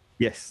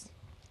 Yes.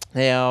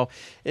 Now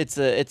it's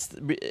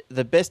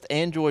the best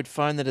Android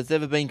phone that has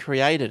ever been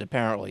created.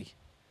 Apparently.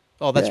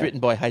 Oh, that's written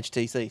by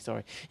HTC.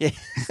 Sorry. Yeah.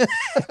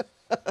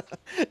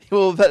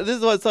 Well, this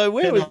is what. So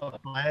where They're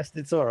not biased.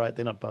 It's all right.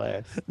 They're not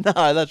biased.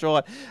 No, that's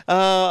right.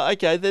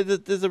 Okay,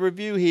 there's a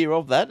review here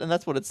of that, and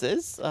that's what it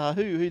says.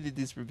 Who did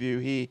this review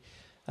here?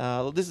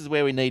 This is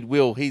where we need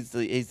Will. He's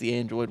the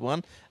Android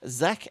one.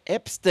 Zach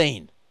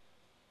Epstein.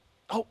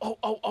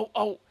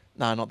 Oh.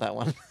 No, not that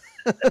one.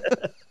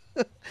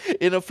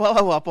 In a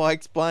follow-up, I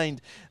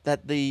explained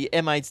that the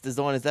M8's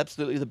design is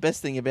absolutely the best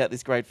thing about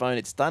this great phone.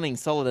 It's stunning,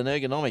 solid and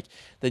ergonomic.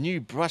 The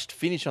new brushed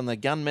finish on the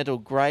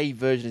gunmetal grey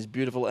version is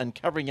beautiful, and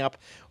covering up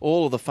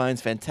all of the phone's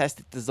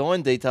fantastic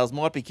design details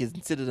might be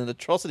considered an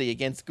atrocity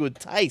against good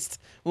taste.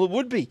 Well, it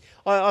would be.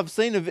 I've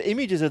seen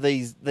images of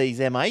these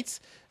M8s,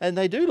 and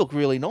they do look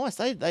really nice.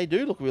 They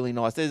do look really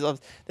nice. There's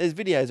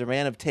videos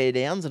around of tear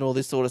downs and all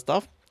this sort of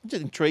stuff. It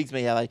just intrigues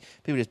me how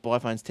people just buy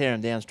phones, tear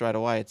them down straight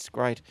away. It's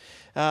great.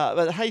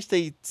 But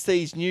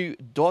HTC's new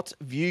dot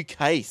view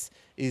case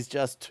is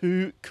just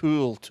too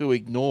cool to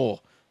ignore.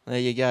 There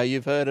you go.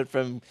 You've heard it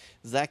from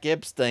Zach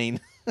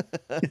Epstein.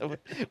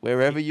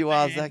 Wherever you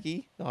are,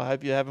 Zachy, I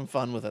hope you're having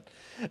fun with it.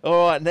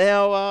 All right,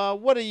 now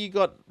what do you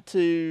got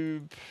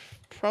to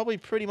probably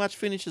pretty much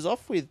finishes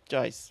off with,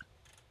 Jace?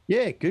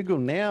 Yeah, Google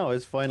Now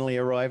has finally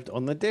arrived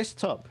on the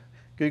desktop.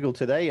 Google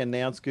today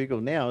announced Google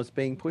Now is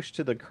being pushed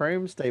to the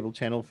Chrome stable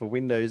channel for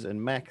Windows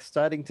and Mac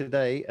starting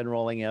today and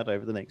rolling out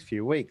over the next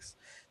few weeks.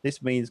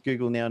 This means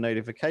Google Now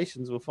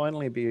notifications will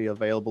finally be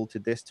available to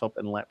desktop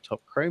and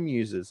laptop Chrome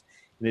users,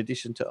 in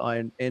addition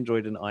to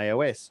Android and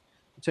iOS.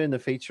 To turn the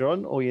feature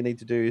on, all you need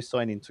to do is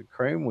sign into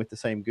Chrome with the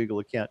same Google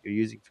account you're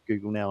using for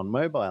Google Now on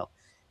mobile.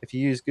 If you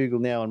use Google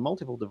Now on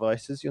multiple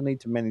devices, you'll need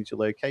to manage your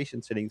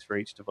location settings for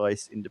each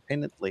device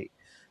independently.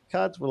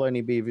 Cards will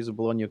only be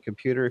visible on your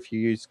computer if you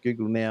use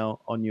Google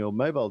Now on your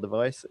mobile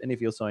device and if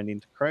you're signed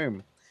into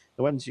Chrome.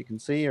 The ones you can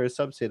see are a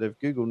subset of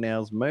Google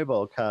Now's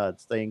mobile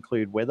cards. They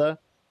include weather,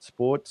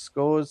 sports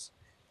scores,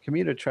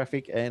 commuter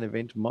traffic, and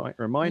event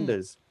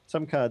reminders.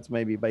 Some cards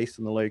may be based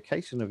on the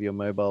location of your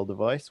mobile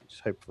device, which is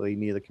hopefully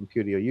near the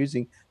computer you're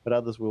using, but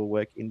others will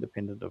work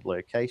independent of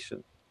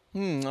location.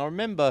 I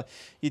remember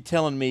you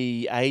telling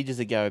me ages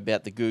ago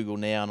about the Google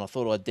Now, and I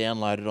thought I'd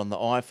download it on the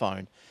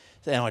iPhone.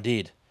 And I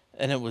did.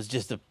 And it was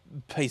just a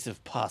piece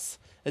of pus.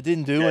 It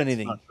didn't do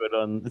anything.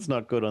 It's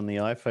not good on the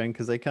iPhone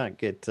because they can't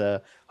get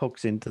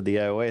hooks into the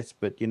OS.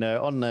 But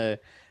on the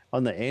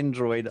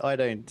Android, I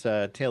don't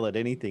tell it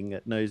anything.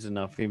 It knows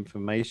enough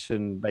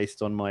information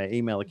based on my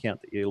email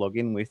account that you log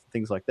in with,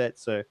 things like that.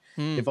 So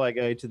if I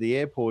go to the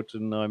airport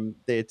and I'm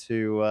there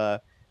to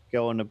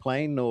go on a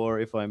plane, or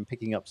if I'm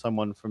picking up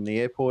someone from the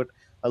airport,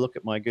 I look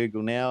at my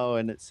Google Now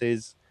and it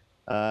says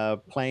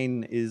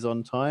plane is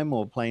on time,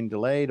 or plane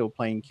delayed, or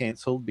plane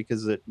cancelled,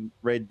 because it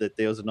read that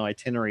there was an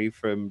itinerary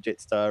from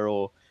Jetstar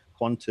or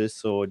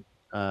Qantas or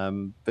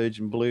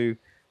Virgin Blue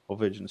or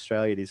Virgin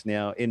Australia, it is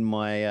now, in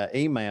my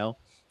email.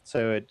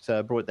 So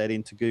it brought that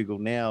into Google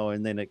Now,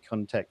 and then it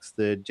contacts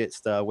the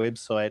Jetstar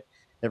website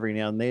every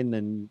now and then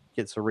and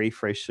gets a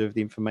refresh of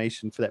the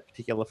information for that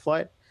particular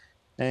flight.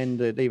 And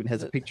it even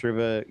has a picture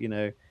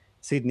of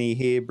Sydney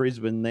here,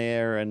 Brisbane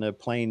there, and a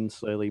plane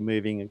slowly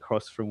moving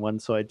across from one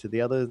side to the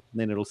other. And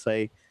then it'll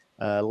say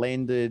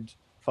landed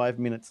 5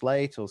 minutes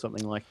late or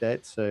something like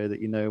that, so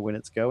that you know when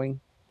it's going.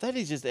 That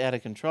is just out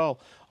of control.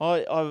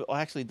 I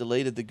actually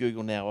deleted the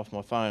Google Now off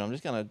my phone. I'm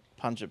just going to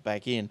punch it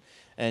back in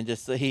and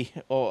just see.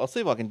 Or I'll see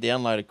if I can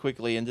download it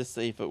quickly and just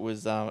see if it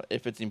was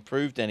if it's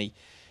improved any.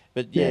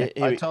 But yeah,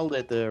 I told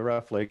it the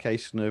rough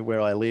location of where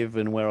I live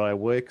and where I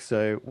work.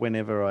 So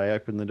whenever I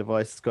open the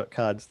device, it's got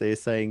cards there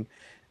saying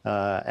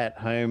at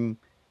home,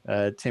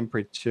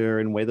 temperature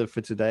and weather for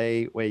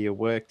today, where you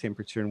work,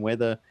 temperature and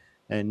weather.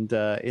 And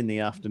in the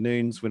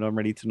afternoons, when I'm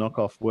ready to knock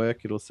off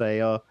work, it'll say,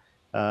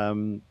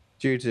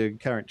 due to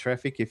current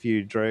traffic, if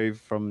you drove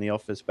from the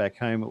office back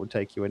home, it would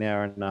take you an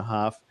hour and a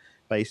half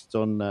based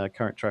on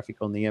current traffic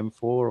on the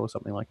M4 or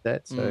something like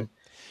that. So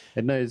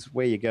it knows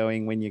where you're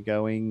going, when you're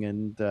going,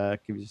 and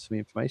gives you some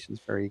information.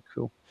 It's very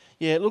cool.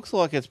 Yeah, it looks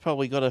like it's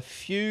probably got a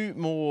few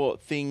more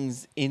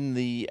things in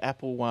the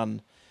Apple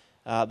one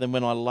than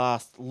when I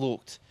last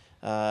looked.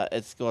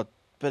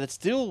 But it's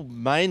still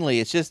mainly,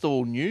 it's just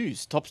all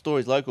news. Top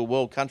stories, local,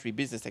 world, country,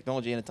 business,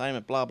 technology,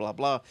 entertainment, blah, blah,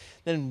 blah.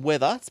 Then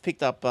weather, it's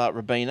picked up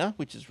Rabina,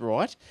 which is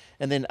right.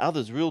 And then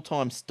others,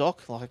 real-time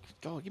stock, like,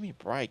 God, give me a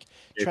break.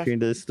 If you're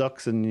into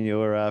stocks and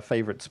your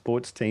favourite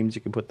sports teams,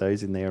 you can put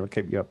those in there. It'll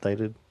keep you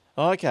updated.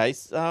 Okay.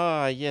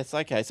 Yes.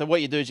 Okay. So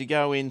what you do is you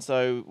go in.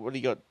 So what do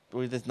you got?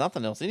 Well, there's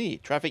nothing else in here.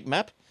 Traffic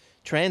map,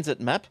 transit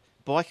map,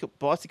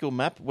 bicycle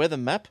map, weather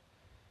map,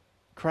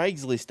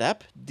 Craigslist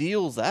app,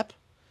 deals app.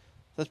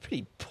 That's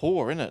pretty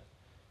poor, isn't it?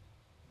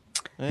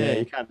 Yeah,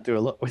 you can't do a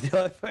lot with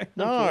the iPhone.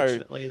 No,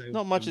 unfortunately.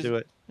 not much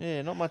is.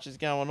 Yeah, not much is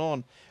going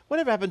on.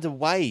 Whatever happened to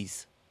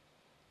Waze?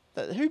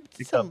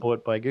 Got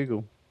bought by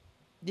Google.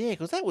 Yeah,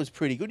 because that was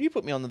pretty good. You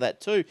put me onto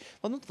that too.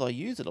 Well, not that I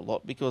use it a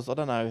lot because I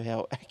don't know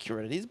how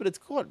accurate it is, but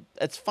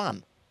it's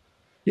fun.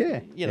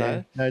 Yeah, you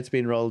know. No, it's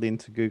been rolled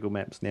into Google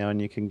Maps now,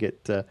 and you can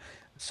get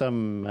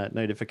some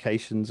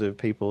notifications of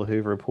people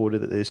who've reported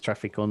that there's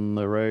traffic on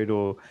the road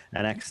or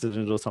an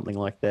accident or something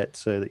like that,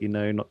 so that you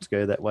know not to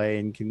go that way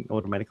and can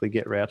automatically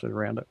get routed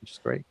around it, which is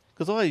great.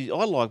 Because I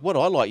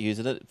like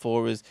using it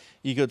for is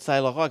you could say,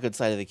 like, I could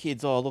say to the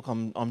kids, oh look,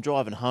 I'm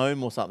driving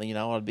home or something, you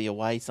know, I'd be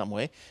away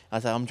somewhere.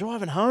 I'd say I'm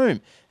driving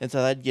home, and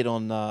so they'd get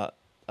on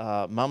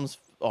Mum's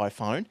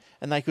iPhone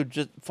and they could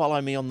just follow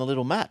me on the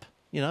little map.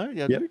 You know,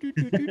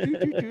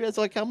 as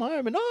I come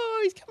home, and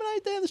he's coming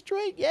out down the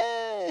street,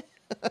 yeah,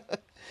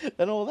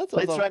 and all that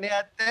sort of stuff. Let's run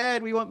out,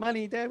 Dad. We want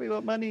money, Dad. We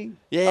want money.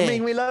 Yeah. I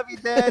mean, we love you,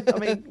 Dad. I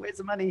mean, where's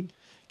the money?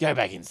 Go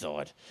back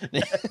inside.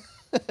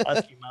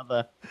 Ask your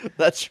mother.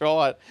 That's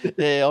right.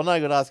 Yeah, I'm no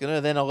good asking her.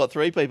 Then I've got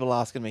 3 people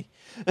asking me.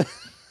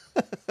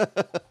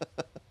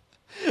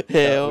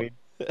 Yeah.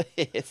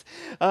 Yes.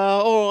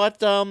 All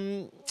right.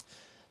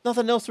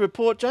 Nothing else to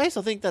report, Jace.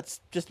 I think that's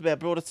just about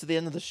brought us to the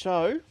end of the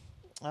show.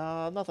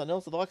 Nothing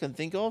else that I can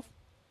think of.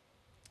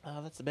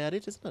 That's about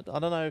it, isn't it? I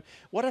don't know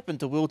what happened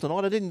to Will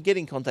tonight. I didn't get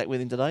in contact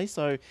with him today,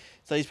 so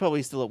he's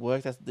probably still at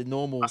work. That's the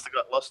normal. Must have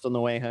got lost on the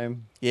way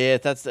home. Yeah,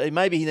 that's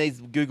maybe he needs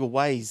Google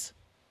Waze.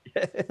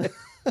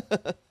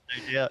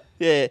 Yeah.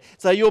 Yeah.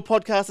 So your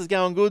podcast is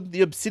going good.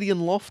 The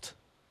Obsidian Loft.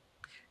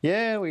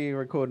 Yeah, we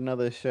recorded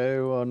another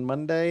show on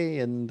Monday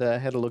and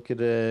had a look at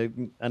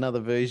another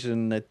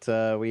version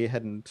that we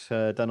hadn't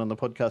done on the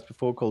podcast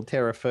before called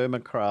Terra Firma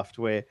Craft,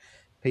 where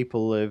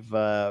people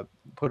have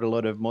put a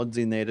lot of mods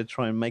in there to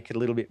try and make it a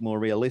little bit more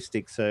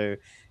realistic. So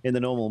in the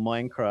normal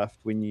Minecraft,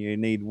 when you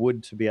need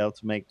wood to be able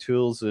to make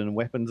tools and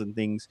weapons and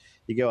things,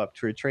 you go up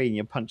to a tree and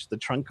you punch the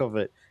trunk of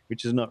it,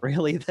 which is not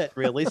really that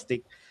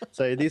realistic.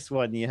 So this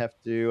one, you have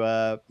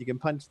to, you can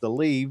punch the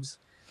leaves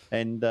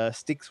and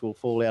sticks will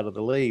fall out of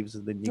the leaves.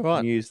 And then you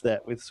can use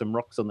that with some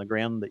rocks on the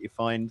ground that you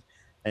find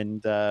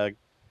and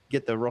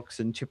get the rocks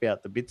and chip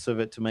out the bits of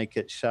it to make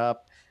it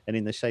sharp and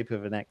in the shape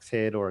of an axe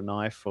head or a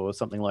knife or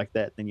something like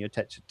that. Then you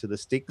attach it to the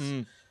sticks.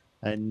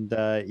 And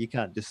you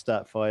can't just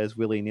start fires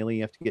willy-nilly.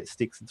 You have to get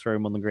sticks and throw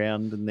them on the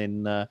ground, and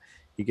then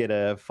you get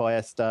a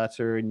fire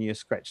starter and you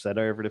scratch that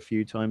over it a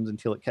few times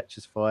until it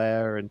catches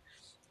fire. And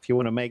if you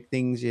want to make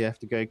things, you have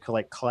to go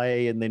collect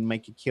clay and then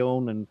make a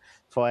kiln and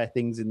fire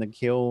things in the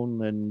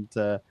kiln and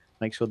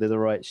make sure they're the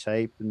right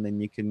shape. And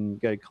then you can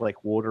go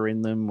collect water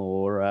in them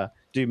or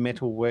do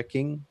metal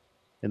working.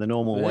 In the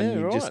normal one,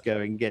 you just go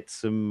and get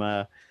some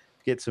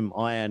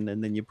iron,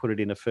 and then you put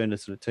it in a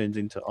furnace and it turns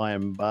into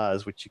iron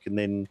bars, which you can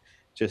then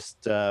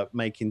just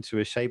make into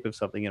a shape of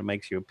something and it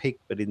makes you a pick.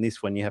 But in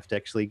this one, you have to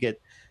actually get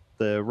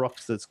the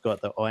rocks that's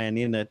got the iron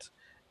in it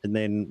and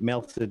then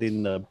melt it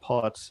in the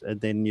pot, and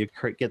then you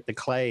get the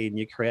clay and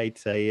you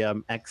create a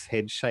axe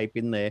head shape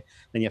in there.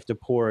 Then you have to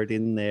pour it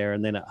in there,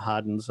 and then it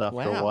hardens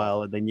after a Wow.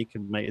 while, and then you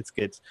can make it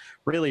gets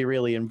really,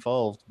 really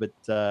involved. But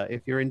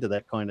if you're into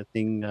that kind of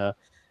thing,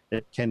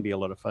 it can be a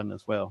lot of fun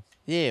as well.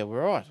 Yeah,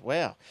 right.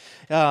 Wow.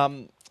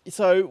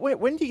 So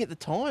when do you get the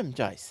time,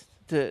 Jace,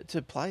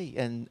 to play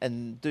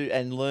and do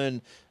and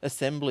learn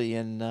assembly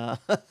and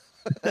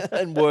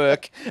and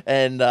work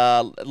and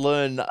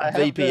learn I have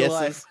no VPSs?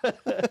 life.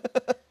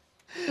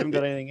 Haven't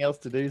got anything else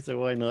to do, so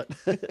why not?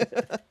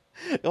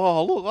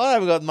 Oh, look, I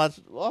haven't got much.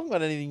 I haven't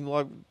got anything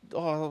like.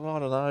 Oh, I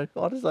don't know.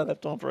 I just don't have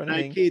time for No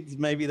anything. kids,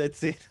 maybe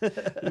that's it.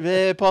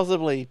 Yeah,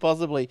 possibly.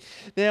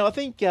 Now, I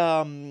think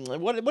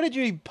what did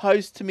you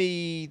post to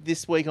me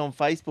this week on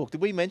Facebook?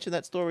 Did we mention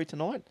that story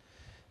tonight?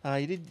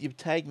 You did. You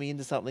tagged me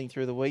into something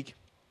through the week.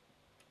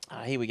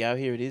 Here we go.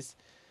 Here it is.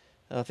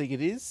 I think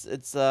it is.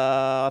 It's.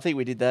 I think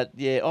we did that.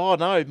 Yeah. Oh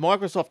no.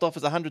 Microsoft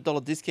offers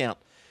 $100 discount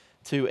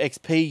to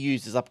XP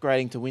users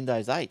upgrading to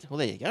Windows 8. Well,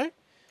 there you go.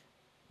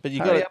 But you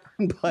got Hurry to up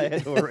and buy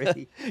it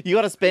already. you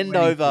got to spend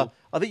Waiting over. for-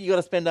 I think you got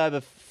to spend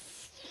over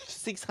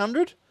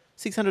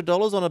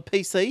 $600 on a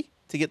PC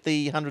to get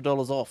the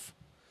 $100 off,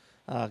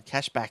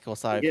 cashback or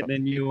so. Getting a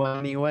new one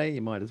anyway,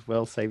 you might as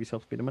well save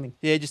yourself a bit of money.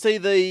 Yeah, did you see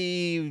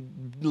the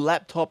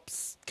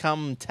laptops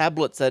come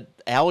tablets at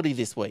Audi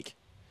this week?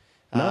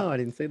 No, I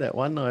didn't see that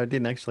one. I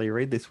didn't actually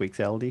read this week's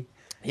Aldi.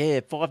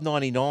 Yeah,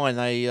 $599.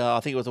 They, I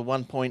think it was a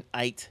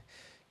 1.8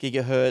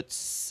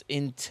 gigahertz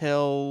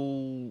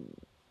Intel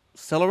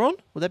Celeron.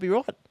 Would that be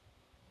right?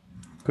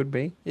 Could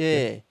be.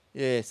 Yeah.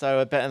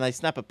 So and they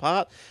snap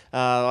apart.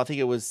 I think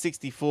it was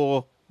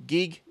 64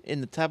 gig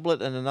in the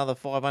tablet and another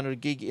 500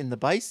 gig in the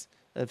base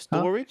of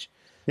storage.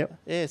 Yep.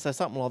 Yeah, so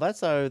something like that.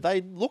 So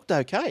they looked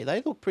okay.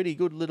 They looked pretty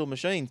good little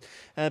machines.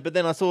 But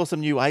then I saw some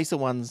new Acer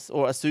ones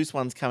or Asus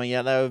ones coming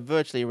out. They were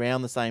virtually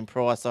around the same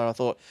price. So I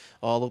thought,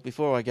 oh, look,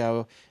 before I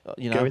go,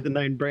 Go with the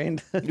known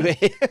brand.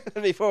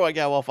 before I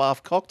go off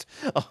half-cocked,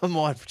 I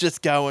might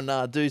just go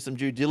and do some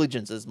due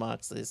diligence, as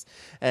Mark says,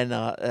 and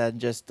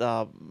just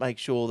make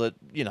sure that,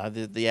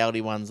 the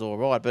Audi one's all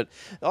right. But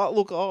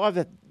look,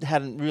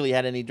 hadn't really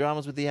had any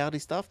dramas with the Audi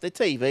stuff. Their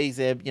TVs,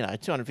 they're,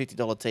 $250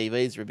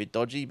 TVs are a bit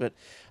dodgy, but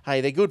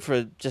hey, they're good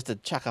for just to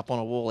chuck up on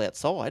a wall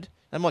outside.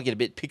 They might get a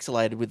bit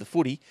pixelated with the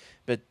footy,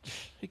 but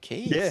who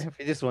cares? Yeah, if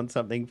you just want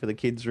something for the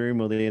kids' room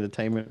or the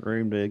entertainment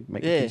room to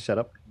make the Yeah. kids shut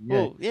up.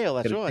 Well,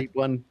 that's get a right. cheap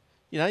one.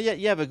 You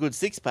have a good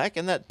six-pack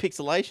and that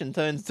pixelation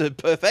turns to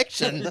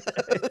perfection.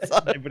 So,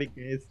 Nobody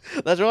cares.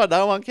 that's right.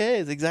 No one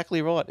cares.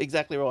 Exactly right.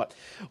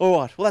 All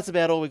right. Well, that's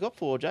about all we got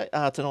for tonight,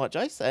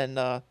 Jace,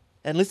 and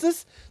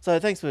listeners. So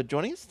thanks for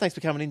joining us. Thanks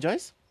for coming in,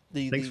 Jace.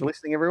 Thanks for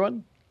listening,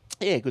 everyone.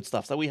 Yeah, good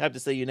stuff. So we hope to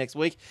see you next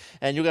week,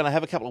 and you're going to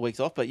have a couple of weeks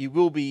off, but you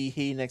will be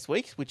here next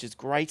week, which is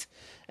great,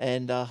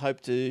 and hope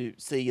to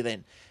see you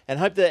then. And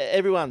hope that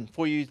everyone,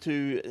 for you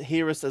to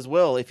hear us as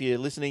well, if you're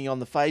listening on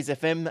the Phase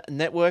FM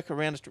network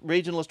around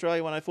regional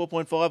Australia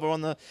 104.5 or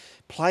on the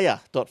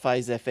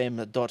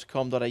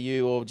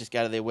player.phasefm.com.au, or just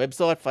go to their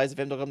website,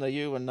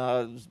 phasefm.com.au, and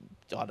I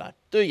don't know,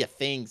 do your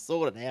thing,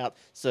 sort it out,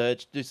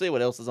 search, see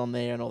what else is on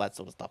there and all that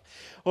sort of stuff.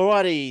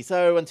 Alrighty,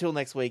 so until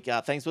next week,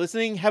 thanks for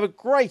listening. Have a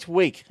great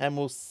week, and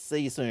we'll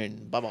see you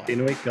soon. Bye-bye. See you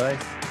in a week,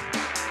 guys.